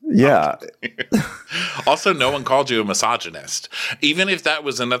 Shep. Yeah. Also, no one called you a misogynist. Even if that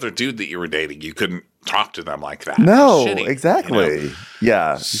was another dude that you were dating, you couldn't talk to them like that. No, shitty, exactly. You know?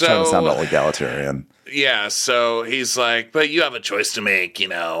 Yeah. He's trying to sound all egalitarian. Yeah, so he's like, but you have a choice to make, you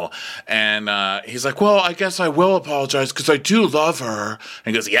know. And he's like, well, I guess I will apologize because I do love her. And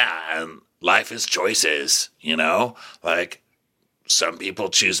he goes, yeah, and life is choices, you know? Like, some people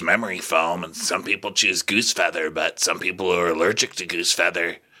choose memory foam and some people choose goose feather, but some people are allergic to goose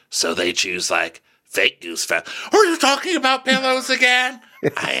feather, so they choose, like, fake goose feather. Are you talking about pillows again?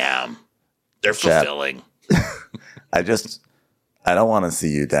 I am. They're fulfilling. I don't want to see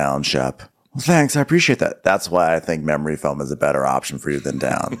you down, Shep. Well, thanks. I appreciate that. That's why I think memory foam is a better option for you than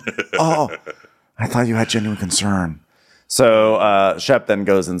down. Oh, I thought you had genuine concern. So Shep then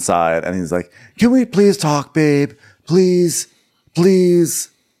goes inside and he's like, can we please talk, babe? Please,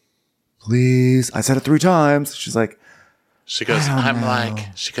 please, please. I said it 3 times. She goes,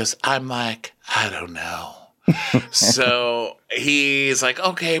 I'm like, I don't know. So he's like,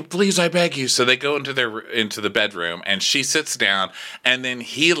 okay, please, I beg you. So they go into the bedroom and she sits down and then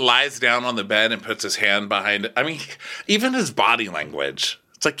he lies down on the bed and puts his hand behind it. I mean, even his body language.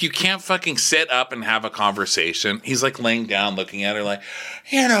 It's like, you can't fucking sit up and have a conversation. He's like laying down looking at her like,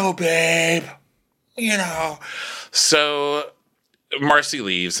 you know, babe, you know. So Marcy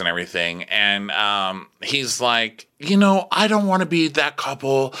leaves and everything, and he's like, you know, I don't want to be that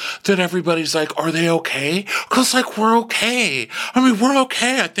couple that everybody's like, are they okay? Because, like, we're okay. I mean, we're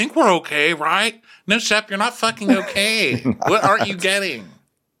okay. I think we're okay, right? No, Shep, you're not fucking okay. What aren't you getting?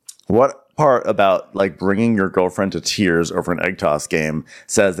 What part about, like, bringing your girlfriend to tears over an egg toss game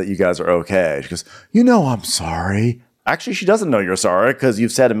says that you guys are okay? She goes, you know, I'm sorry. Actually, she doesn't know you're sorry because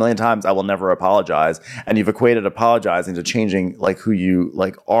you've said a million times, I will never apologize. And you've equated apologizing to changing like who you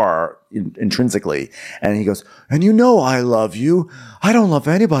like are intrinsically. And he goes, and you know I love you. I don't love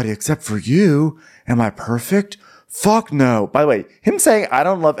anybody except for you. Am I perfect? Fuck no. By the way, him saying I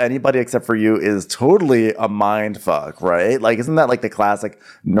don't love anybody except for you is totally a mind fuck, right? Like, isn't that like the classic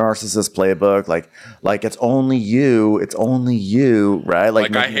narcissist playbook? Like it's only you, right?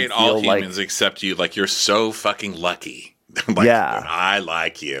 Like I hate all humans except you. Like, you're so fucking lucky. Like, yeah, I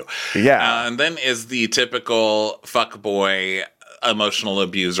like you. Yeah, and then is the typical fuckboy emotional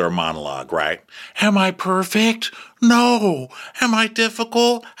abuser monologue, right? Am I perfect? No. Am I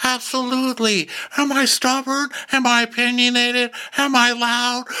difficult? Absolutely. Am I stubborn? Am I opinionated? Am I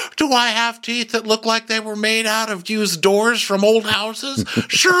loud? Do I have teeth that look like they were made out of used doors from old houses?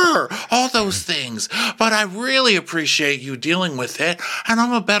 Sure, all those things. But I really appreciate you dealing with it, and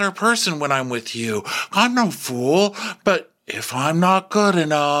I'm a better person when I'm with you. I'm no fool, but if I'm not good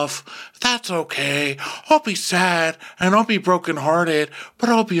enough, that's okay. I'll be sad and I'll be brokenhearted, but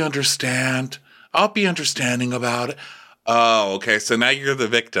I'll be understanding about it. Oh, okay. So now you're the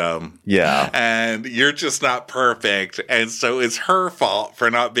victim. Yeah. And you're just not perfect. And so it's her fault for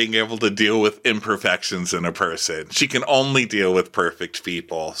not being able to deal with imperfections in a person. She can only deal with perfect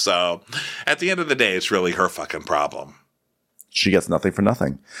people. So at the end of the day, it's really her fucking problem. She gets nothing for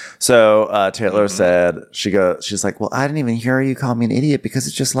nothing. So Taylor said, she's like, well, I didn't even hear you call me an idiot because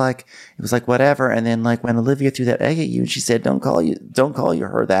it's just like, it was like, whatever. And then like when Olivia threw that egg at you and she said, don't call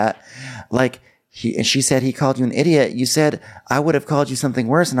her that. Like she said, he called you an idiot. You said, I would have called you something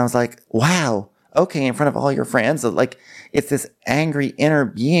worse. And I was like, wow. Okay. In front of all your friends. Like, it's this angry inner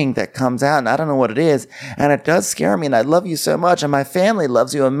being that comes out and I don't know what it is. And it does scare me. And I love you so much. And my family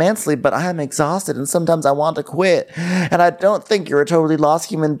loves you immensely, but I am exhausted. And sometimes I want to quit. And I don't think you're a totally lost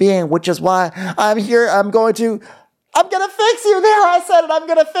human being, which is why I'm here. I'm going to fix you. There, I said it. I'm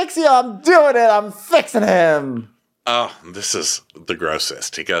going to fix you. I'm doing it. I'm fixing him. Oh, this is the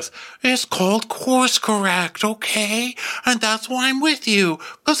grossest. He goes, it's called course correct, okay? And that's why I'm with you,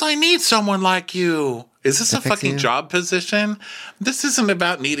 because I need someone like you. Is this a fucking job position? This isn't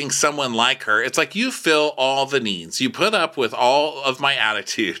about needing someone like her. It's like you fill all the needs. You put up with all of my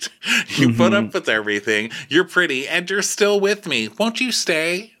attitude. You put up with everything. You're pretty, and you're still with me. Won't you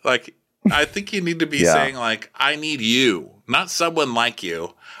stay? Like, I think you need to be saying, like, I need you, not someone like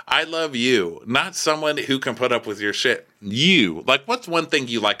you. I love you, not someone who can put up with your shit. You. Like, what's one thing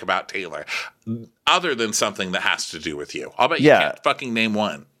you like about Taylor, other than something that has to do with you? I'll bet you can't fucking name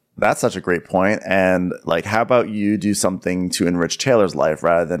one. That's such a great point. And like, how about you do something to enrich Taylor's life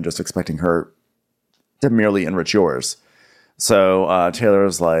rather than just expecting her to merely enrich yours? So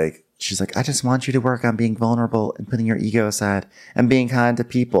Taylor's like, she's like, I just want you to work on being vulnerable and putting your ego aside and being kind to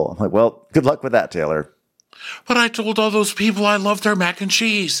people. I'm like, well, good luck with that, Taylor. But I told all those people I love their mac and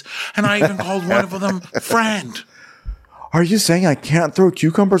cheese. And I even called one of them friend. Are you saying I can't throw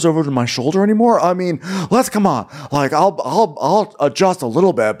cucumbers over to my shoulder anymore? I mean, come on. Like, I'll adjust a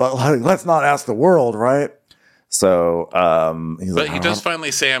little bit, but like, let's not ask the world, right? So, he's but like, he does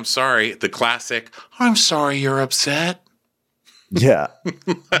finally say, I'm sorry. The classic, I'm sorry you're upset. Yeah.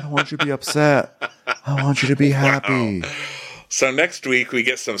 I don't want you to be upset. I want you to be happy. Wow. So next week we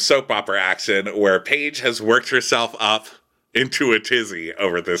get some soap opera action where Paige has worked herself up into a tizzy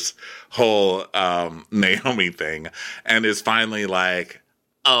over this whole Naomi thing and is finally like,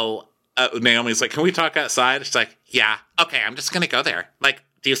 Naomi's like, can we talk outside? She's like, yeah, okay, I'm just going to go there. Like,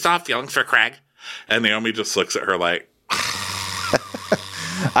 do you still have feelings for Craig? And Naomi just looks at her like...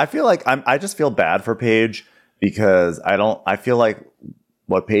 I feel like I just feel bad for Paige because I feel like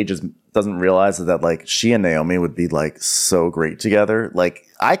what Paige doesn't realize is that like she and Naomi would be like so great together. Like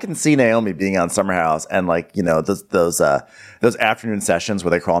I can see Naomi being on Summer House and like, you know, those afternoon sessions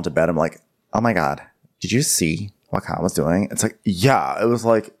where they crawl into bed. I'm like, oh my God, did you see what Kyle was doing? It's like, yeah, it was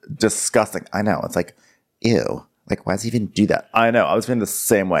like disgusting. I know. It's like, ew. Like, why does he even do that? I know. I was feeling the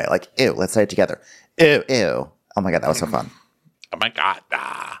same way. Like, ew, let's say it together. Ew, ew. Oh my God, that was so fun. Oh my God.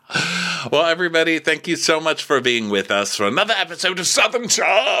 Well, everybody, thank you so much for being with us for another episode of Southern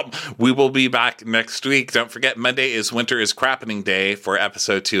Charm. We will be back next week. Don't forget, Monday is Winter is Crappening Day for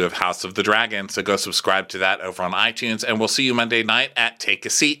episode 2 of House of the Dragon. So go subscribe to that over on iTunes. And we'll see you Monday night at Take a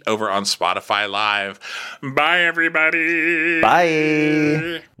Seat over on Spotify Live. Bye, everybody.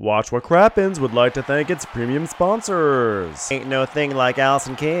 Bye. Watch What Crappens would like to thank its premium sponsors. Ain't no thing like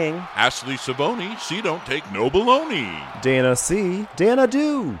Allison King. Ashley Savoni, she don't take no baloney. Dana C. Dana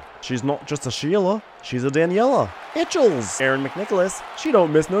Do. She's not just a Sheila, she's a Daniela. Itchels. Aaron McNicholas, she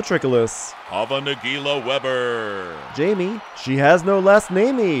don't miss no trickolas. Hava Nagila Weber. Jamie, she has no last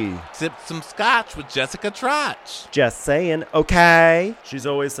namey. Sipped some scotch with Jessica Trotch. Just saying, okay. She's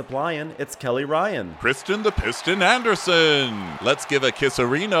always supplying, it's Kelly Ryan. Kristen the Piston Anderson. Let's give a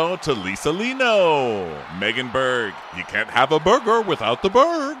kisserino to Lisa Lino. Megan Berg. You can't have a burger without the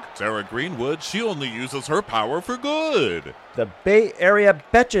Berg. Sarah Greenwood. She only uses her power for good. The Bay Area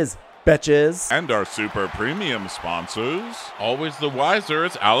Betches. And our super premium sponsors. Always the wiser,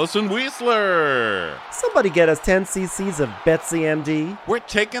 it's Allison Weisler. Somebody get us 10 cc's of Betsy MD. We're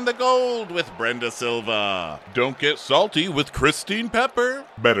taking the gold with Brenda Silva. Don't get salty with Christine Pepper.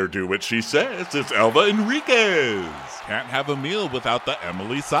 Better do what she says, it's Elva Enriquez. Can't have a meal without the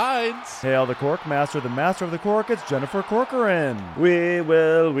Emily Sides. Hail the Cork Master, the Master of the Cork, it's Jennifer Corcoran. We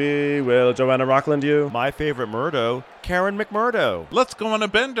will, Joanna Rockland you. My favorite Murdo, Karen McMurdo. Let's go on a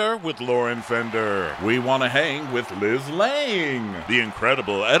bender with Lauren Fender. We want to hang with Liz Lang. The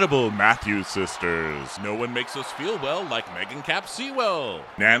incredible edible Matthews sisters. No one makes us feel well like Megan Cap Sewell.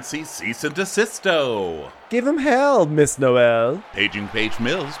 Nancy Cease and Desisto. Give him hell, Miss Noel. Paging Page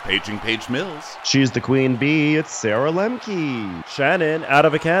Mills, Paging Page Mills. She's the queen bee, it's Sarah Lemke. Shannon, out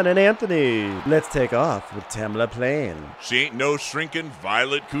of a cannon, Anthony. Let's take off with Tamla Plain. She ain't no shrinking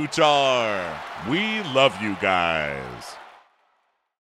Violet Kuchar. We love you guys.